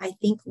time, I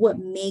think what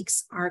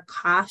makes our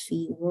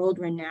coffee world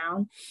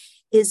renowned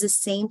is the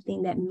same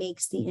thing that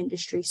makes the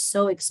industry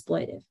so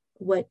exploitive.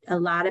 What a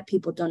lot of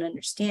people don't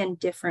understand,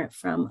 different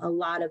from a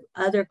lot of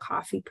other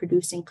coffee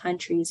producing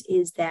countries,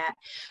 is that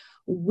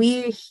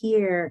we're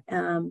here,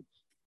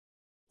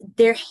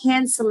 they're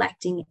hand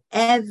selecting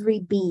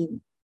every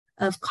bean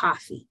of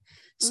coffee.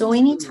 So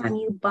anytime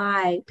you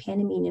buy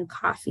Panamanian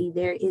coffee,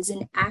 there is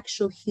an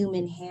actual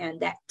human hand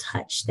that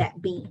touched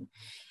that bean.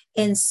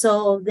 And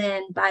so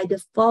then by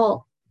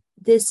default,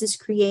 this is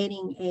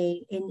creating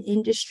an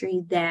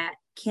industry that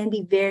can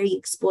be very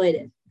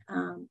exploitive.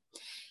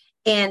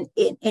 And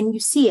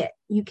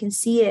you can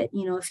see it,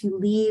 if you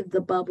leave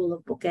the bubble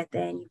of Boquete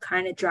and you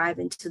kind of drive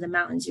into the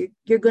mountains,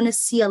 you're going to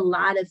see a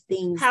lot of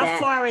things. How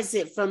far is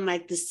it from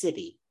like the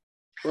city?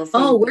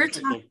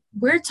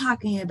 We're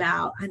talking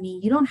about,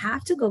 you don't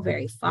have to go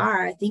very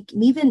far. I think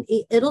even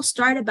it'll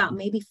start about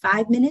maybe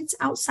 5 minutes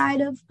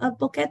outside of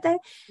Boquete.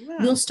 Yeah.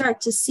 You'll start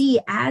to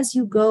see as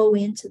you go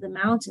into the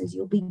mountains,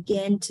 you'll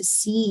begin to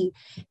see.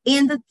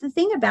 And the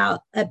thing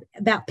about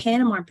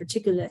Panama in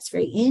particular that's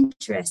very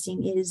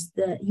interesting is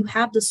you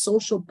have the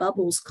social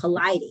bubbles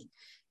colliding.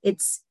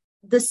 It's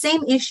the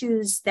same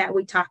issues that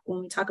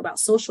when we talk about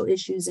social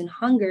issues and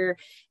hunger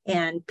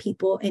and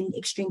people in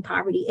extreme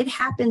poverty. It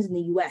happens in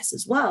the US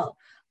as well.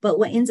 But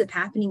what ends up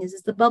happening is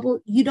the bubble,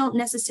 you don't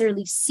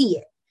necessarily see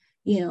it.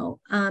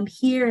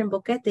 Here in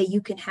Boquete,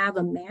 you can have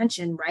a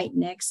mansion right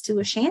next to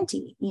a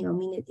shanty.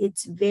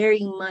 It's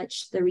very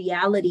much the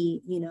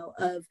reality,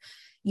 of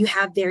you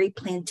have very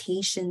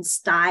plantation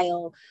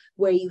style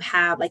where you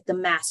have like the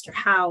master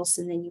house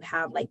and then you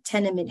have like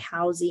tenement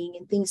housing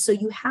and things. So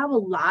you have a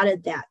lot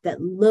of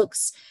that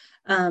looks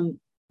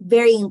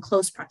very in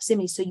close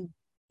proximity. So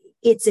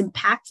it's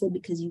impactful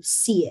because you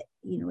see it,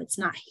 it's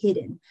not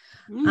hidden.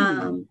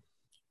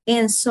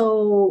 And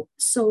so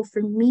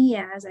for me,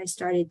 as I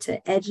started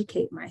to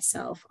educate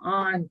myself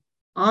on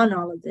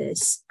all of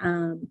this,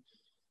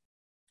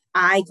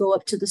 I go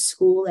up to the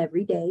school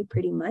every day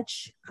pretty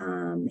much.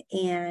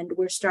 And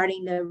we're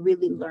starting to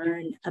really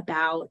learn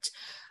about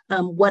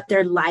what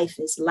their life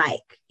is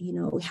like,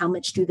 how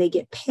much do they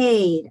get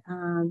paid?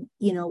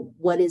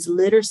 What is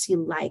literacy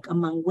like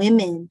among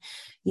women?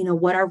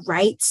 What are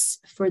rights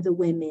for the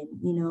women?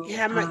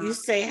 How much you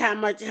say, how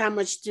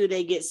much do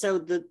they get?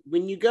 So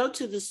when you go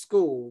to the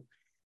school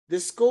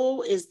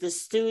is the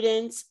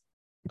students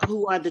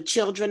who are the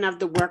children of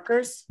the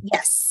workers?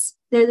 Yes.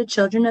 They're the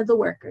children of the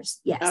workers.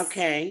 Yes.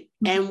 Okay.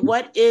 And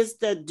what is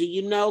can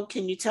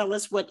you tell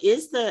us what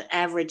is the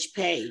average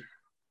pay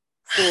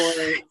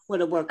for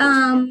the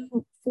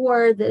workers?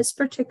 For this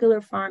particular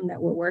farm that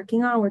we're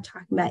working on, we're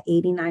talking about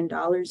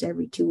 $89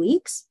 every 2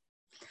 weeks.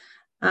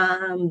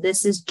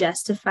 This is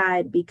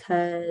justified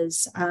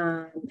because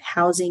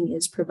housing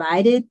is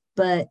provided,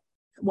 but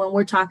when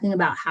we're talking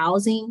about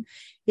housing,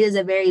 it is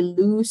a very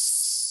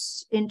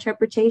loose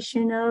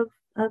interpretation of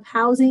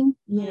housing,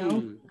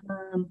 you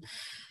know.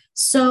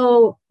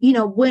 So, you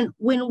know, when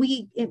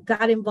we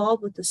got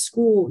involved with the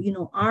school, you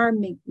know, our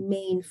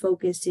main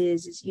focus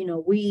is, you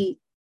know,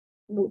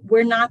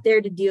 we're not there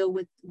to deal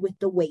with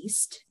the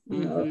waste, you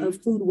know,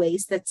 of food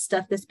waste. That's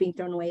stuff that's being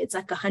thrown away. It's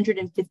like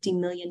 150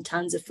 million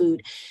tons of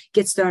food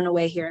gets thrown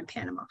away here in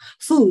Panama.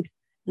 Food,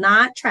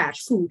 not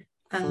trash, food.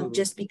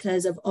 Just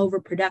because of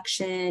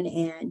overproduction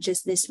and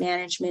just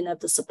mismanagement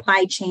of the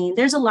supply chain.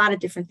 There's a lot of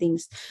different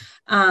things.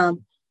 And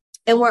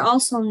we're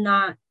also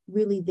not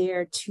really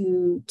there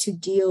to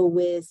deal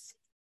with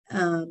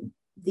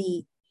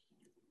the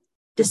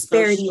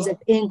disparities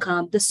of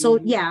income.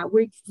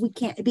 We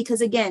can't,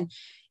 because again,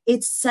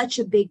 it's such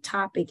a big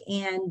topic.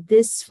 And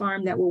this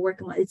farm that we're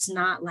working on, it's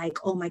not like,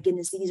 oh my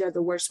goodness, these are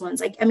the worst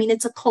ones. Like, I mean,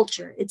 it's a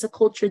culture. It's a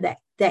culture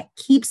that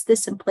keeps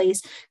this in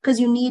place, because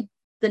you need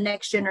the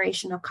next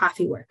generation of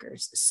coffee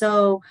workers.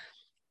 So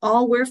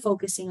all we're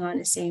focusing on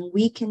is saying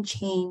we can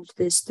change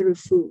this through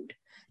food,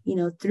 you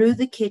know, through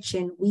the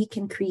kitchen. We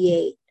can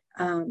create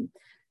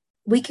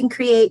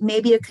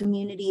maybe a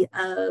community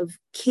of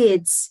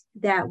kids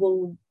that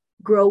will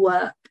grow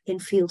up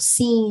and feel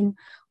seen,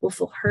 will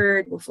feel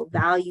heard, will feel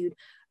valued,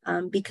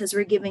 because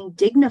we're giving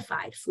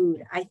dignified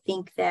food. I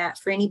think that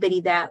for anybody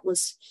that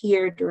was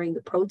here during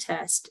the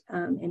protest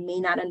and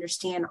may not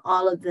understand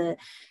all of the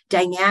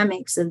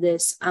dynamics of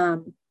this,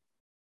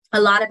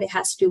 a lot of it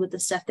has to do with the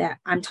stuff that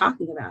I'm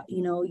talking about.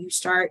 You know, you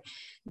start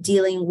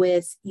dealing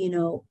with, you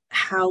know,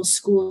 how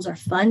schools are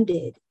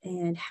funded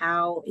and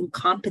how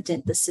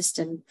incompetent the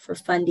system for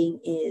funding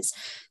is.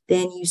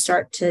 Then you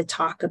start to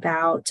talk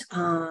about,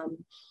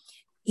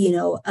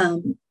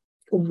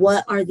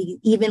 what are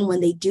even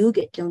when they do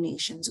get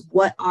donations,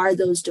 what are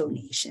those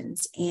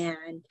donations?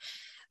 And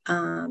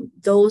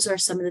those are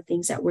some of the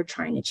things that we're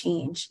trying to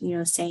change, you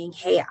know, saying,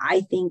 hey,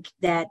 I think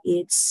that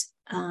it's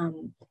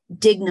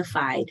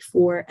dignified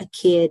for a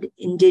kid,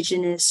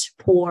 indigenous,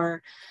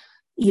 poor,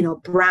 you know,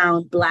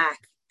 brown, black,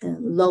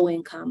 low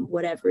income,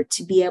 whatever,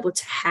 to be able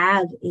to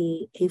have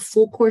a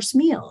full course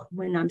meal.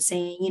 When I'm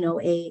saying, you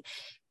know, a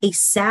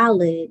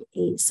salad,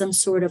 some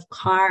sort of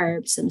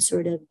carb, some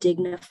sort of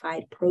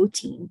dignified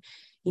protein,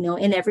 you know,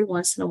 and every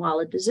once in a while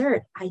a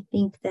dessert. I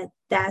think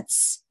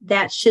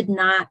that should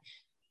not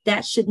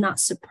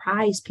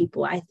surprise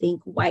people. I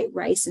think white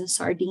rice and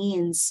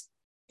sardines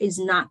is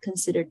not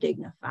considered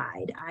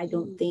dignified. I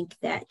don't think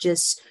that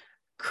just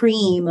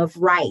cream of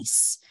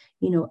rice,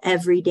 you know,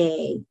 every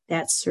day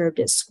that's served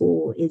at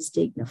school is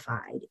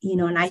dignified, you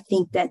know. And I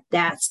think that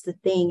that's the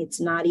thing. It's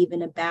not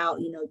even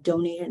about, you know,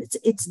 donating.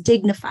 It's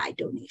dignified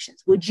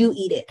donations. Would you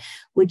eat it?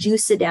 Would you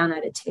sit down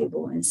at a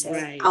table and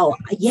say, oh,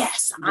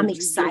 yes, I'm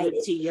excited. Give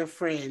it to your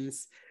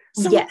friends.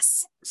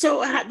 Yes.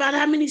 So about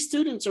how many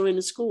students are in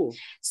the school?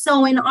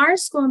 So in our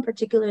school in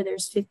particular,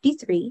 there's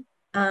 53.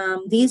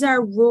 These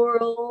are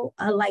rural,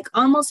 like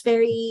almost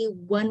very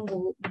one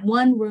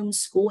room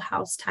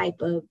schoolhouse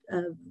type of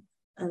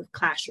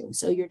classroom.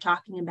 So you're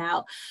talking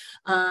about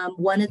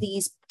one of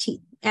these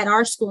at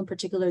our school in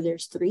particular,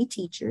 there's 3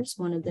 teachers.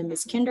 One of them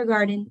is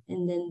kindergarten,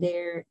 and then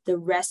the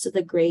rest of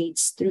the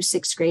grades through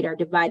 6th grade are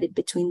divided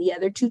between the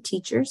other 2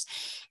 teachers.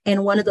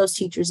 And one of those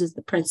teachers is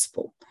the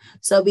principal.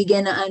 So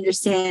begin to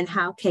understand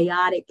how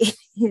chaotic it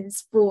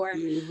is for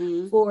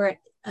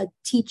a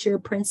teacher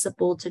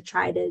principal to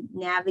try to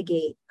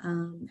navigate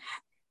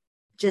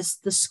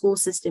just the school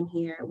system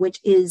here,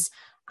 which is,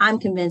 I'm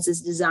convinced,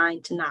 is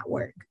designed to not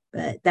work.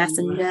 But that's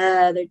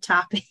another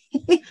topic.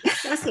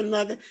 That's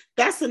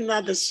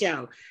another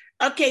show.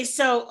 Okay,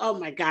 so oh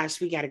my gosh,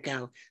 we gotta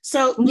go.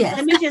 So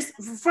Let me just,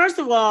 first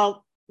of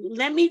all,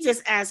 let me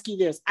just ask you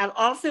this. I've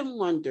often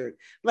wondered,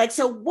 like,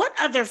 so what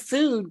other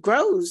food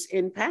grows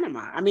in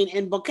Panama? I mean,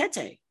 in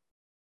Boquete?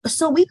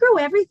 So we grow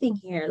everything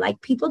here.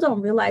 Like, people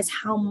don't realize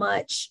how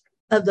much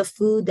of the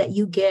food that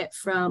you get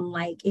from,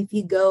 like, if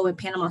you go in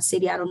Panama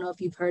City, I don't know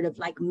if you've heard of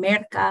like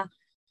Merca,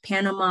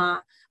 Panama,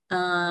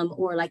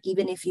 or like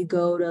even if you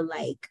go to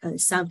like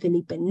San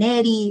Felipe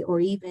Neri, or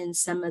even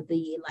some of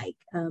the like,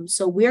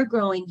 so we're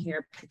growing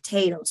here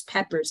potatoes,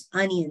 peppers,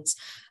 onions.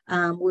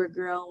 We're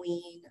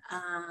growing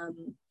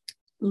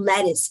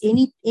lettuce,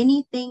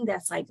 anything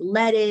that's like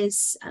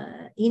lettuce,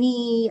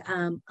 any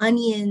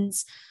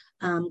onions,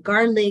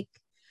 garlic.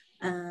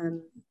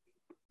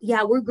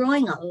 We're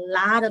growing a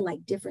lot of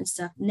like different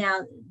stuff.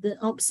 Now,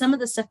 some of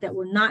the stuff that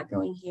we're not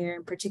growing here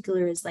in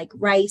particular is like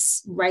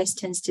rice. Rice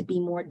tends to be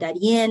more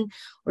Darien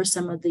or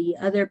some of the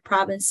other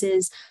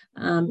provinces,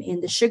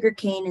 and the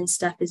sugarcane and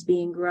stuff is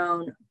being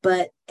grown.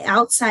 But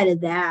outside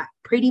of that,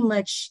 pretty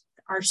much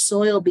our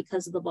soil,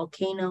 because of the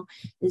volcano,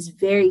 is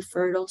very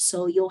fertile.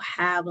 So you'll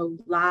have a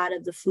lot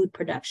of the food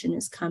production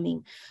is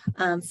coming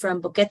from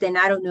Boquete. And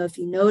I don't know if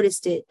you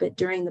noticed it, but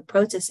during the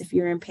protests, if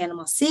you're in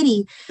Panama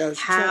City,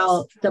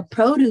 how the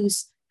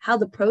produce how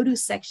the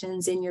produce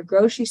sections in your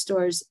grocery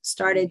stores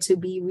started to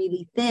be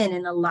really thin.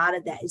 And a lot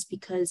of that is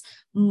because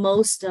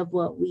most of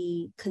what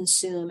we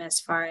consume as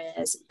far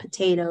as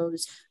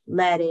potatoes,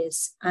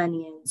 lettuce,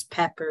 onions,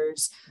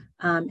 peppers,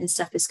 and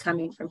stuff is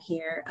coming from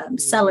here.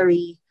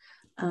 Celery,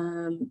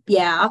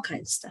 all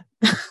kinds of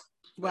stuff.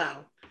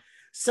 Wow.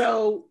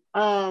 So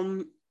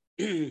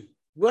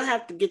we'll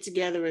have to get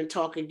together and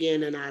talk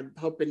again, and I'm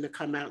hoping to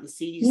come out and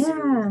see you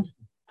soon.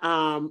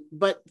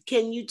 But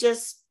can you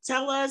just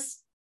tell us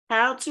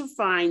how to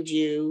find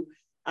you?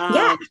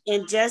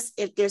 And just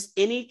if there's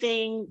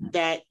anything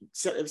that,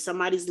 so if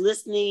somebody's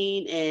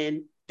listening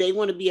and they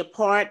want to be a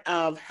part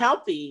of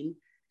helping,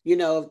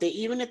 if they,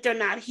 even if they're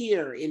not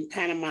here in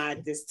Panama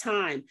at this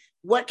time,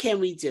 what can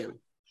we do?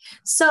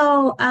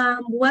 So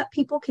what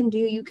people can do,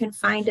 you can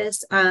find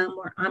us,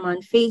 or I'm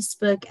on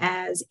Facebook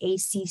as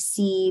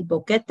ACC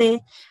Boquete,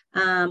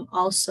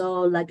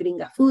 also La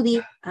Gringa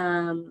Foodie.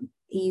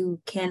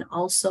 You can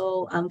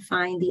also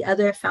find the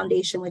other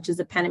foundation, which is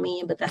the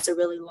Panamanian, but that's a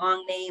really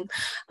long name,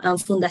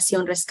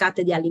 Fundación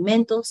Rescate de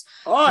Alimentos.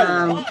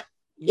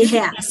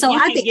 So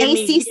at the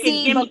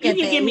ACC Boquete. You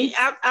can give me,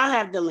 I'll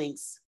have the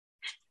links.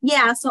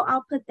 Yeah, so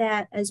I'll put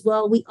that as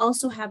well. We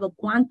also have a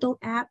Guanto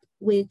app,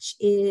 which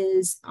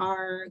is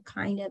our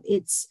kind of,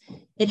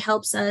 it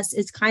helps us.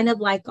 It's kind of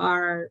like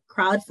our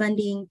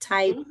crowdfunding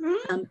type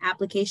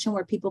application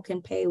where people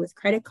can pay with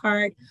credit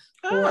card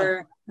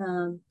or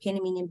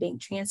Panamanian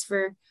bank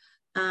transfer.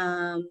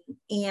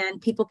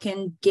 And people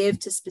can give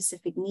to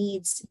specific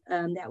needs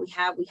that we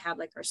have. We have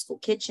like our school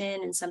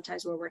kitchen, and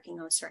sometimes we're working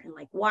on certain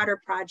like water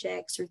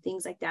projects or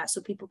things like that. So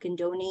people can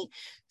donate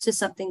to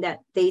something that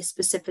they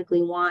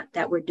specifically want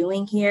that we're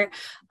doing here.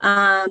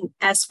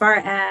 As far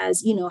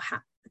as,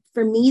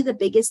 for me, the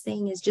biggest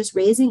thing is just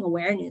raising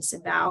awareness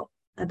about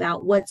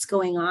what's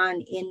going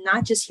on in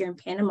not just here in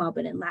Panama,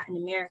 but in Latin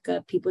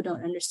America. People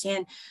don't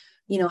understand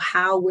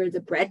how we're the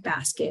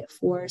breadbasket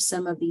for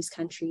some of these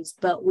countries,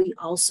 but we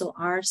also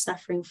are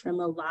suffering from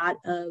a lot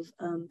of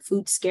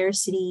food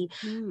scarcity,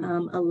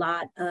 a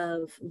lot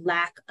of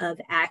lack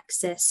of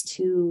access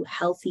to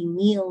healthy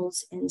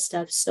meals and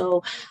stuff.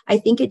 So I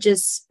think it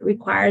just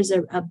requires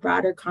a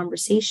broader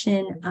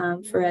conversation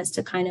for us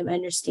to kind of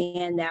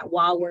understand that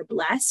while we're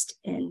blessed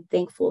and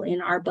thankful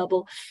in our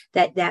bubble,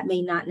 that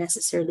may not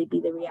necessarily be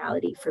the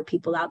reality for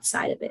people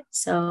outside of it.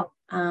 So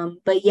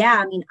but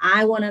yeah, I mean,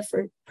 I want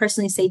to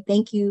personally say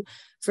thank you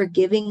for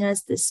giving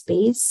us the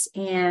space.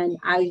 And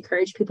I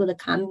encourage people to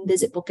come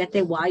visit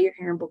Boquete while you're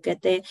here in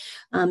Boquete.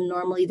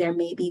 Normally there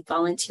may be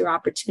volunteer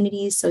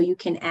opportunities, so you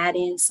can add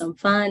in some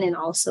fun and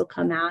also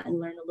come out and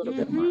learn a little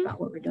bit more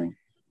about what we're doing.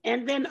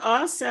 And then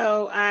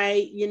also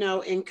I,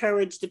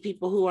 encourage the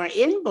people who are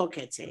in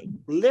Boquete,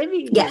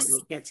 living in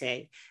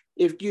Boquete,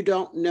 if you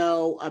don't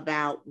know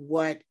about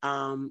what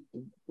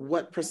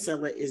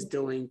Priscilla is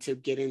doing, to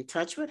get in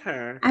touch with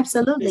her.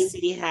 Absolutely. To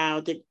see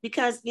how,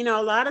 because, a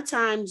lot of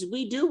times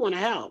we do want to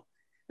help.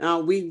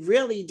 We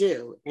really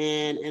do.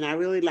 And I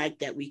really like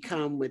that we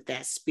come with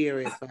that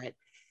spirit. But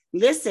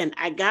listen,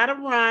 I got to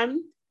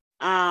run.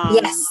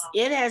 Yes.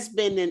 It has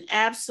been an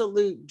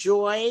absolute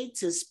joy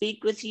to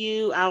speak with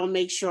you. I will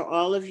make sure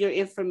all of your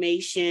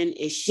information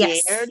is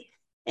shared. Yes.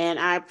 And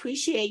I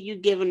appreciate you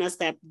giving us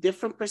that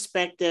different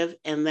perspective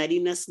and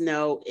letting us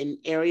know in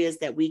areas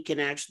that we can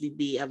actually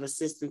be of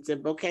assistance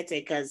in Boquete,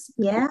 because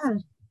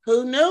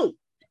who knew?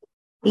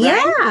 Right?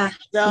 Yeah.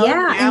 So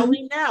now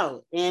we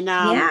know.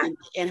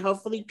 And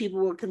hopefully people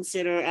will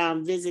consider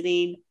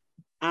visiting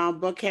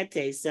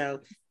Boquete.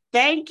 So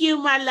thank you,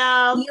 my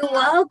love. You're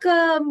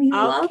welcome. You're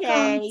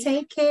welcome.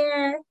 Take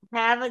care.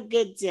 Have a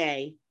good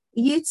day.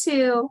 You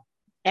too.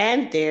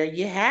 And there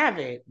you have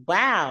it.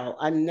 Wow.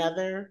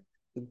 Another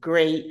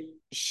great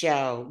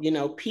show.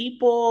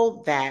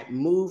 People that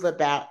move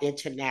about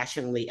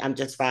internationally, I'm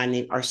just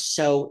finding, are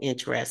so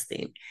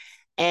interesting.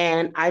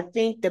 And I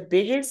think the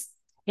biggest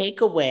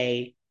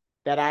takeaway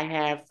that I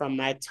have from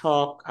my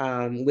talk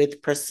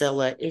with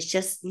Priscilla is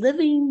just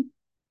living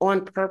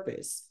on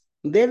purpose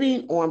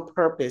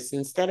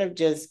instead of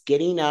just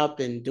getting up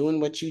and doing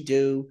what you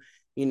do,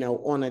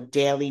 on a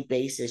daily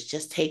basis,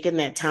 just taking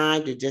that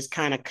time to just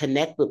kind of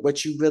connect with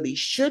what you really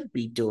should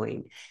be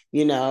doing,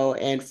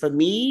 and for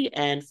me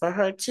and for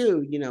her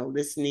too,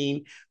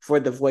 listening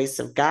for the voice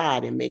of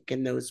God and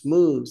making those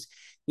moves,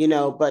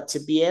 but to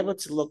be able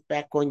to look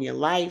back on your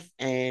life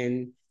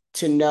and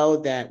to know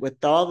that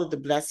with all of the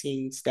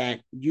blessings that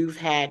you've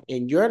had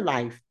in your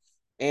life,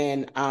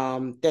 and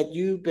that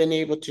you've been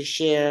able to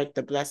share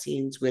the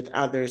blessings with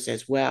others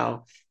as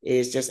well,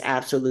 is just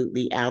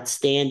absolutely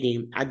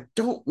outstanding. I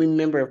don't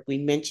remember if we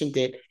mentioned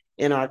it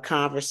in our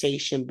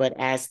conversation, but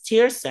as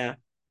Tirsa,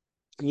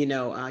 you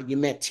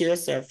met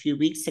Tirsa a few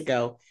weeks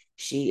ago.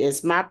 She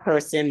is my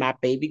person, my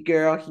baby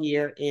girl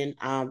here in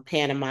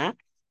Panama.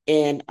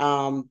 And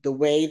the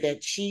way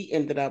that she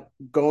ended up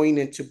going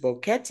into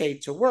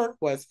Boquete to work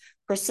was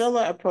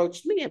Priscilla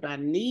approached me about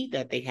a need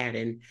that they had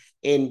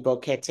in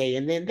Boquete.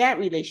 And then that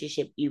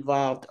relationship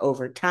evolved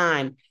over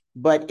time,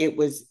 but it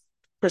was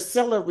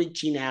Priscilla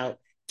reaching out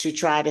to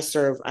try to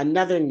serve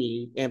another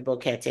need in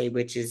Boquete,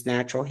 which is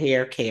natural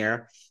hair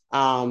care.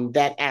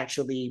 That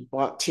actually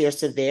brought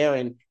Tirsa there,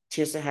 and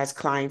Tirsa has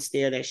clients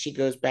there that she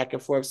goes back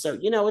and forth. So,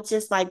 it's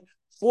just like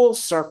full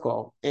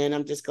circle. And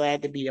I'm just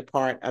glad to be a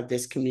part of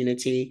this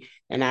community.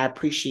 And I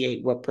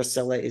appreciate what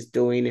Priscilla is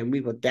doing. And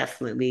we will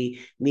definitely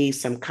leave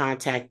some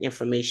contact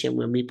information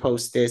when we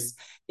post this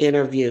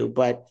interview.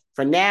 But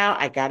for now,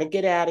 I got to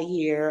get out of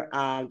here.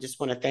 Just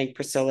want to thank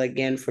Priscilla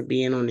again for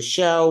being on the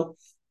show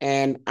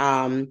and,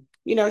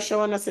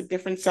 showing us a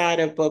different side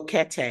of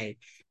Boquete.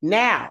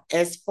 Now,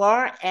 as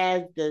far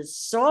as the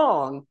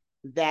song,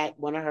 that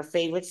one of her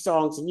favorite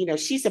songs, and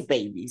she's a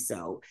baby,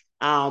 so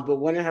but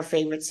one of her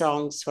favorite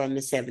songs from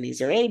the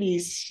 70s or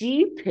 80s,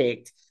 she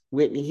picked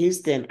Whitney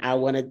Houston, I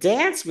Want to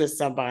Dance with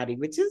Somebody,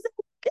 which is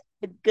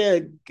a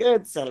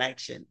good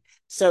selection.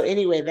 So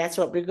anyway, that's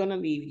what we're going to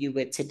leave you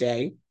with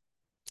today.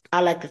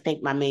 I'd like to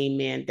thank my main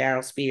man,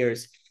 Daryl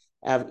Spears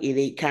of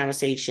Elite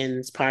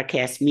Conversations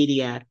Podcast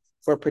Media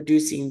for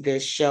producing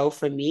this show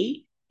for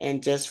me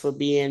and just for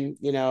being,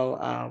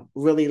 a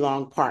really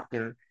long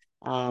partner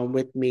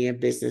with me, a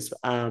business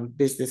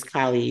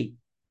colleague.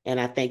 And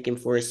I thank him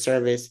for his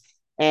service.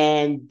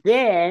 And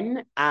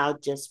then I'll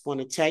just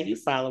want to tell you,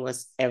 follow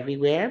us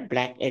everywhere,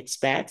 Black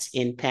Expats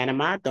in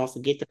Panama. Don't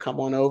forget to come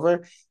on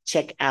over,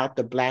 check out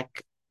the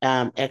Black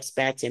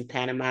Expats in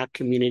Panama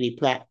community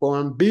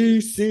platform,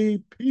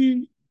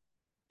 BCP.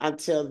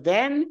 Until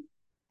then,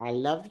 I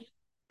love you.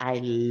 I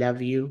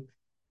love you.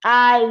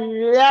 I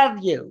love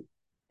you.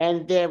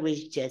 And there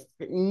is just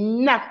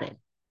nothing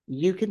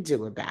you can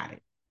do about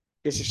it.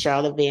 This is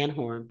Charlotte Van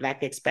Horn,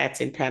 Black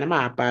Expats in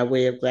Panama, by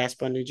way of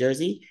Glassboro, New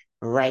Jersey,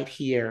 right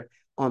here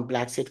on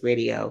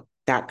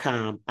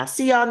BlackSitRadio.com. I'll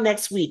see y'all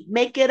next week.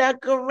 Make it a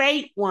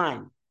great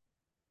one.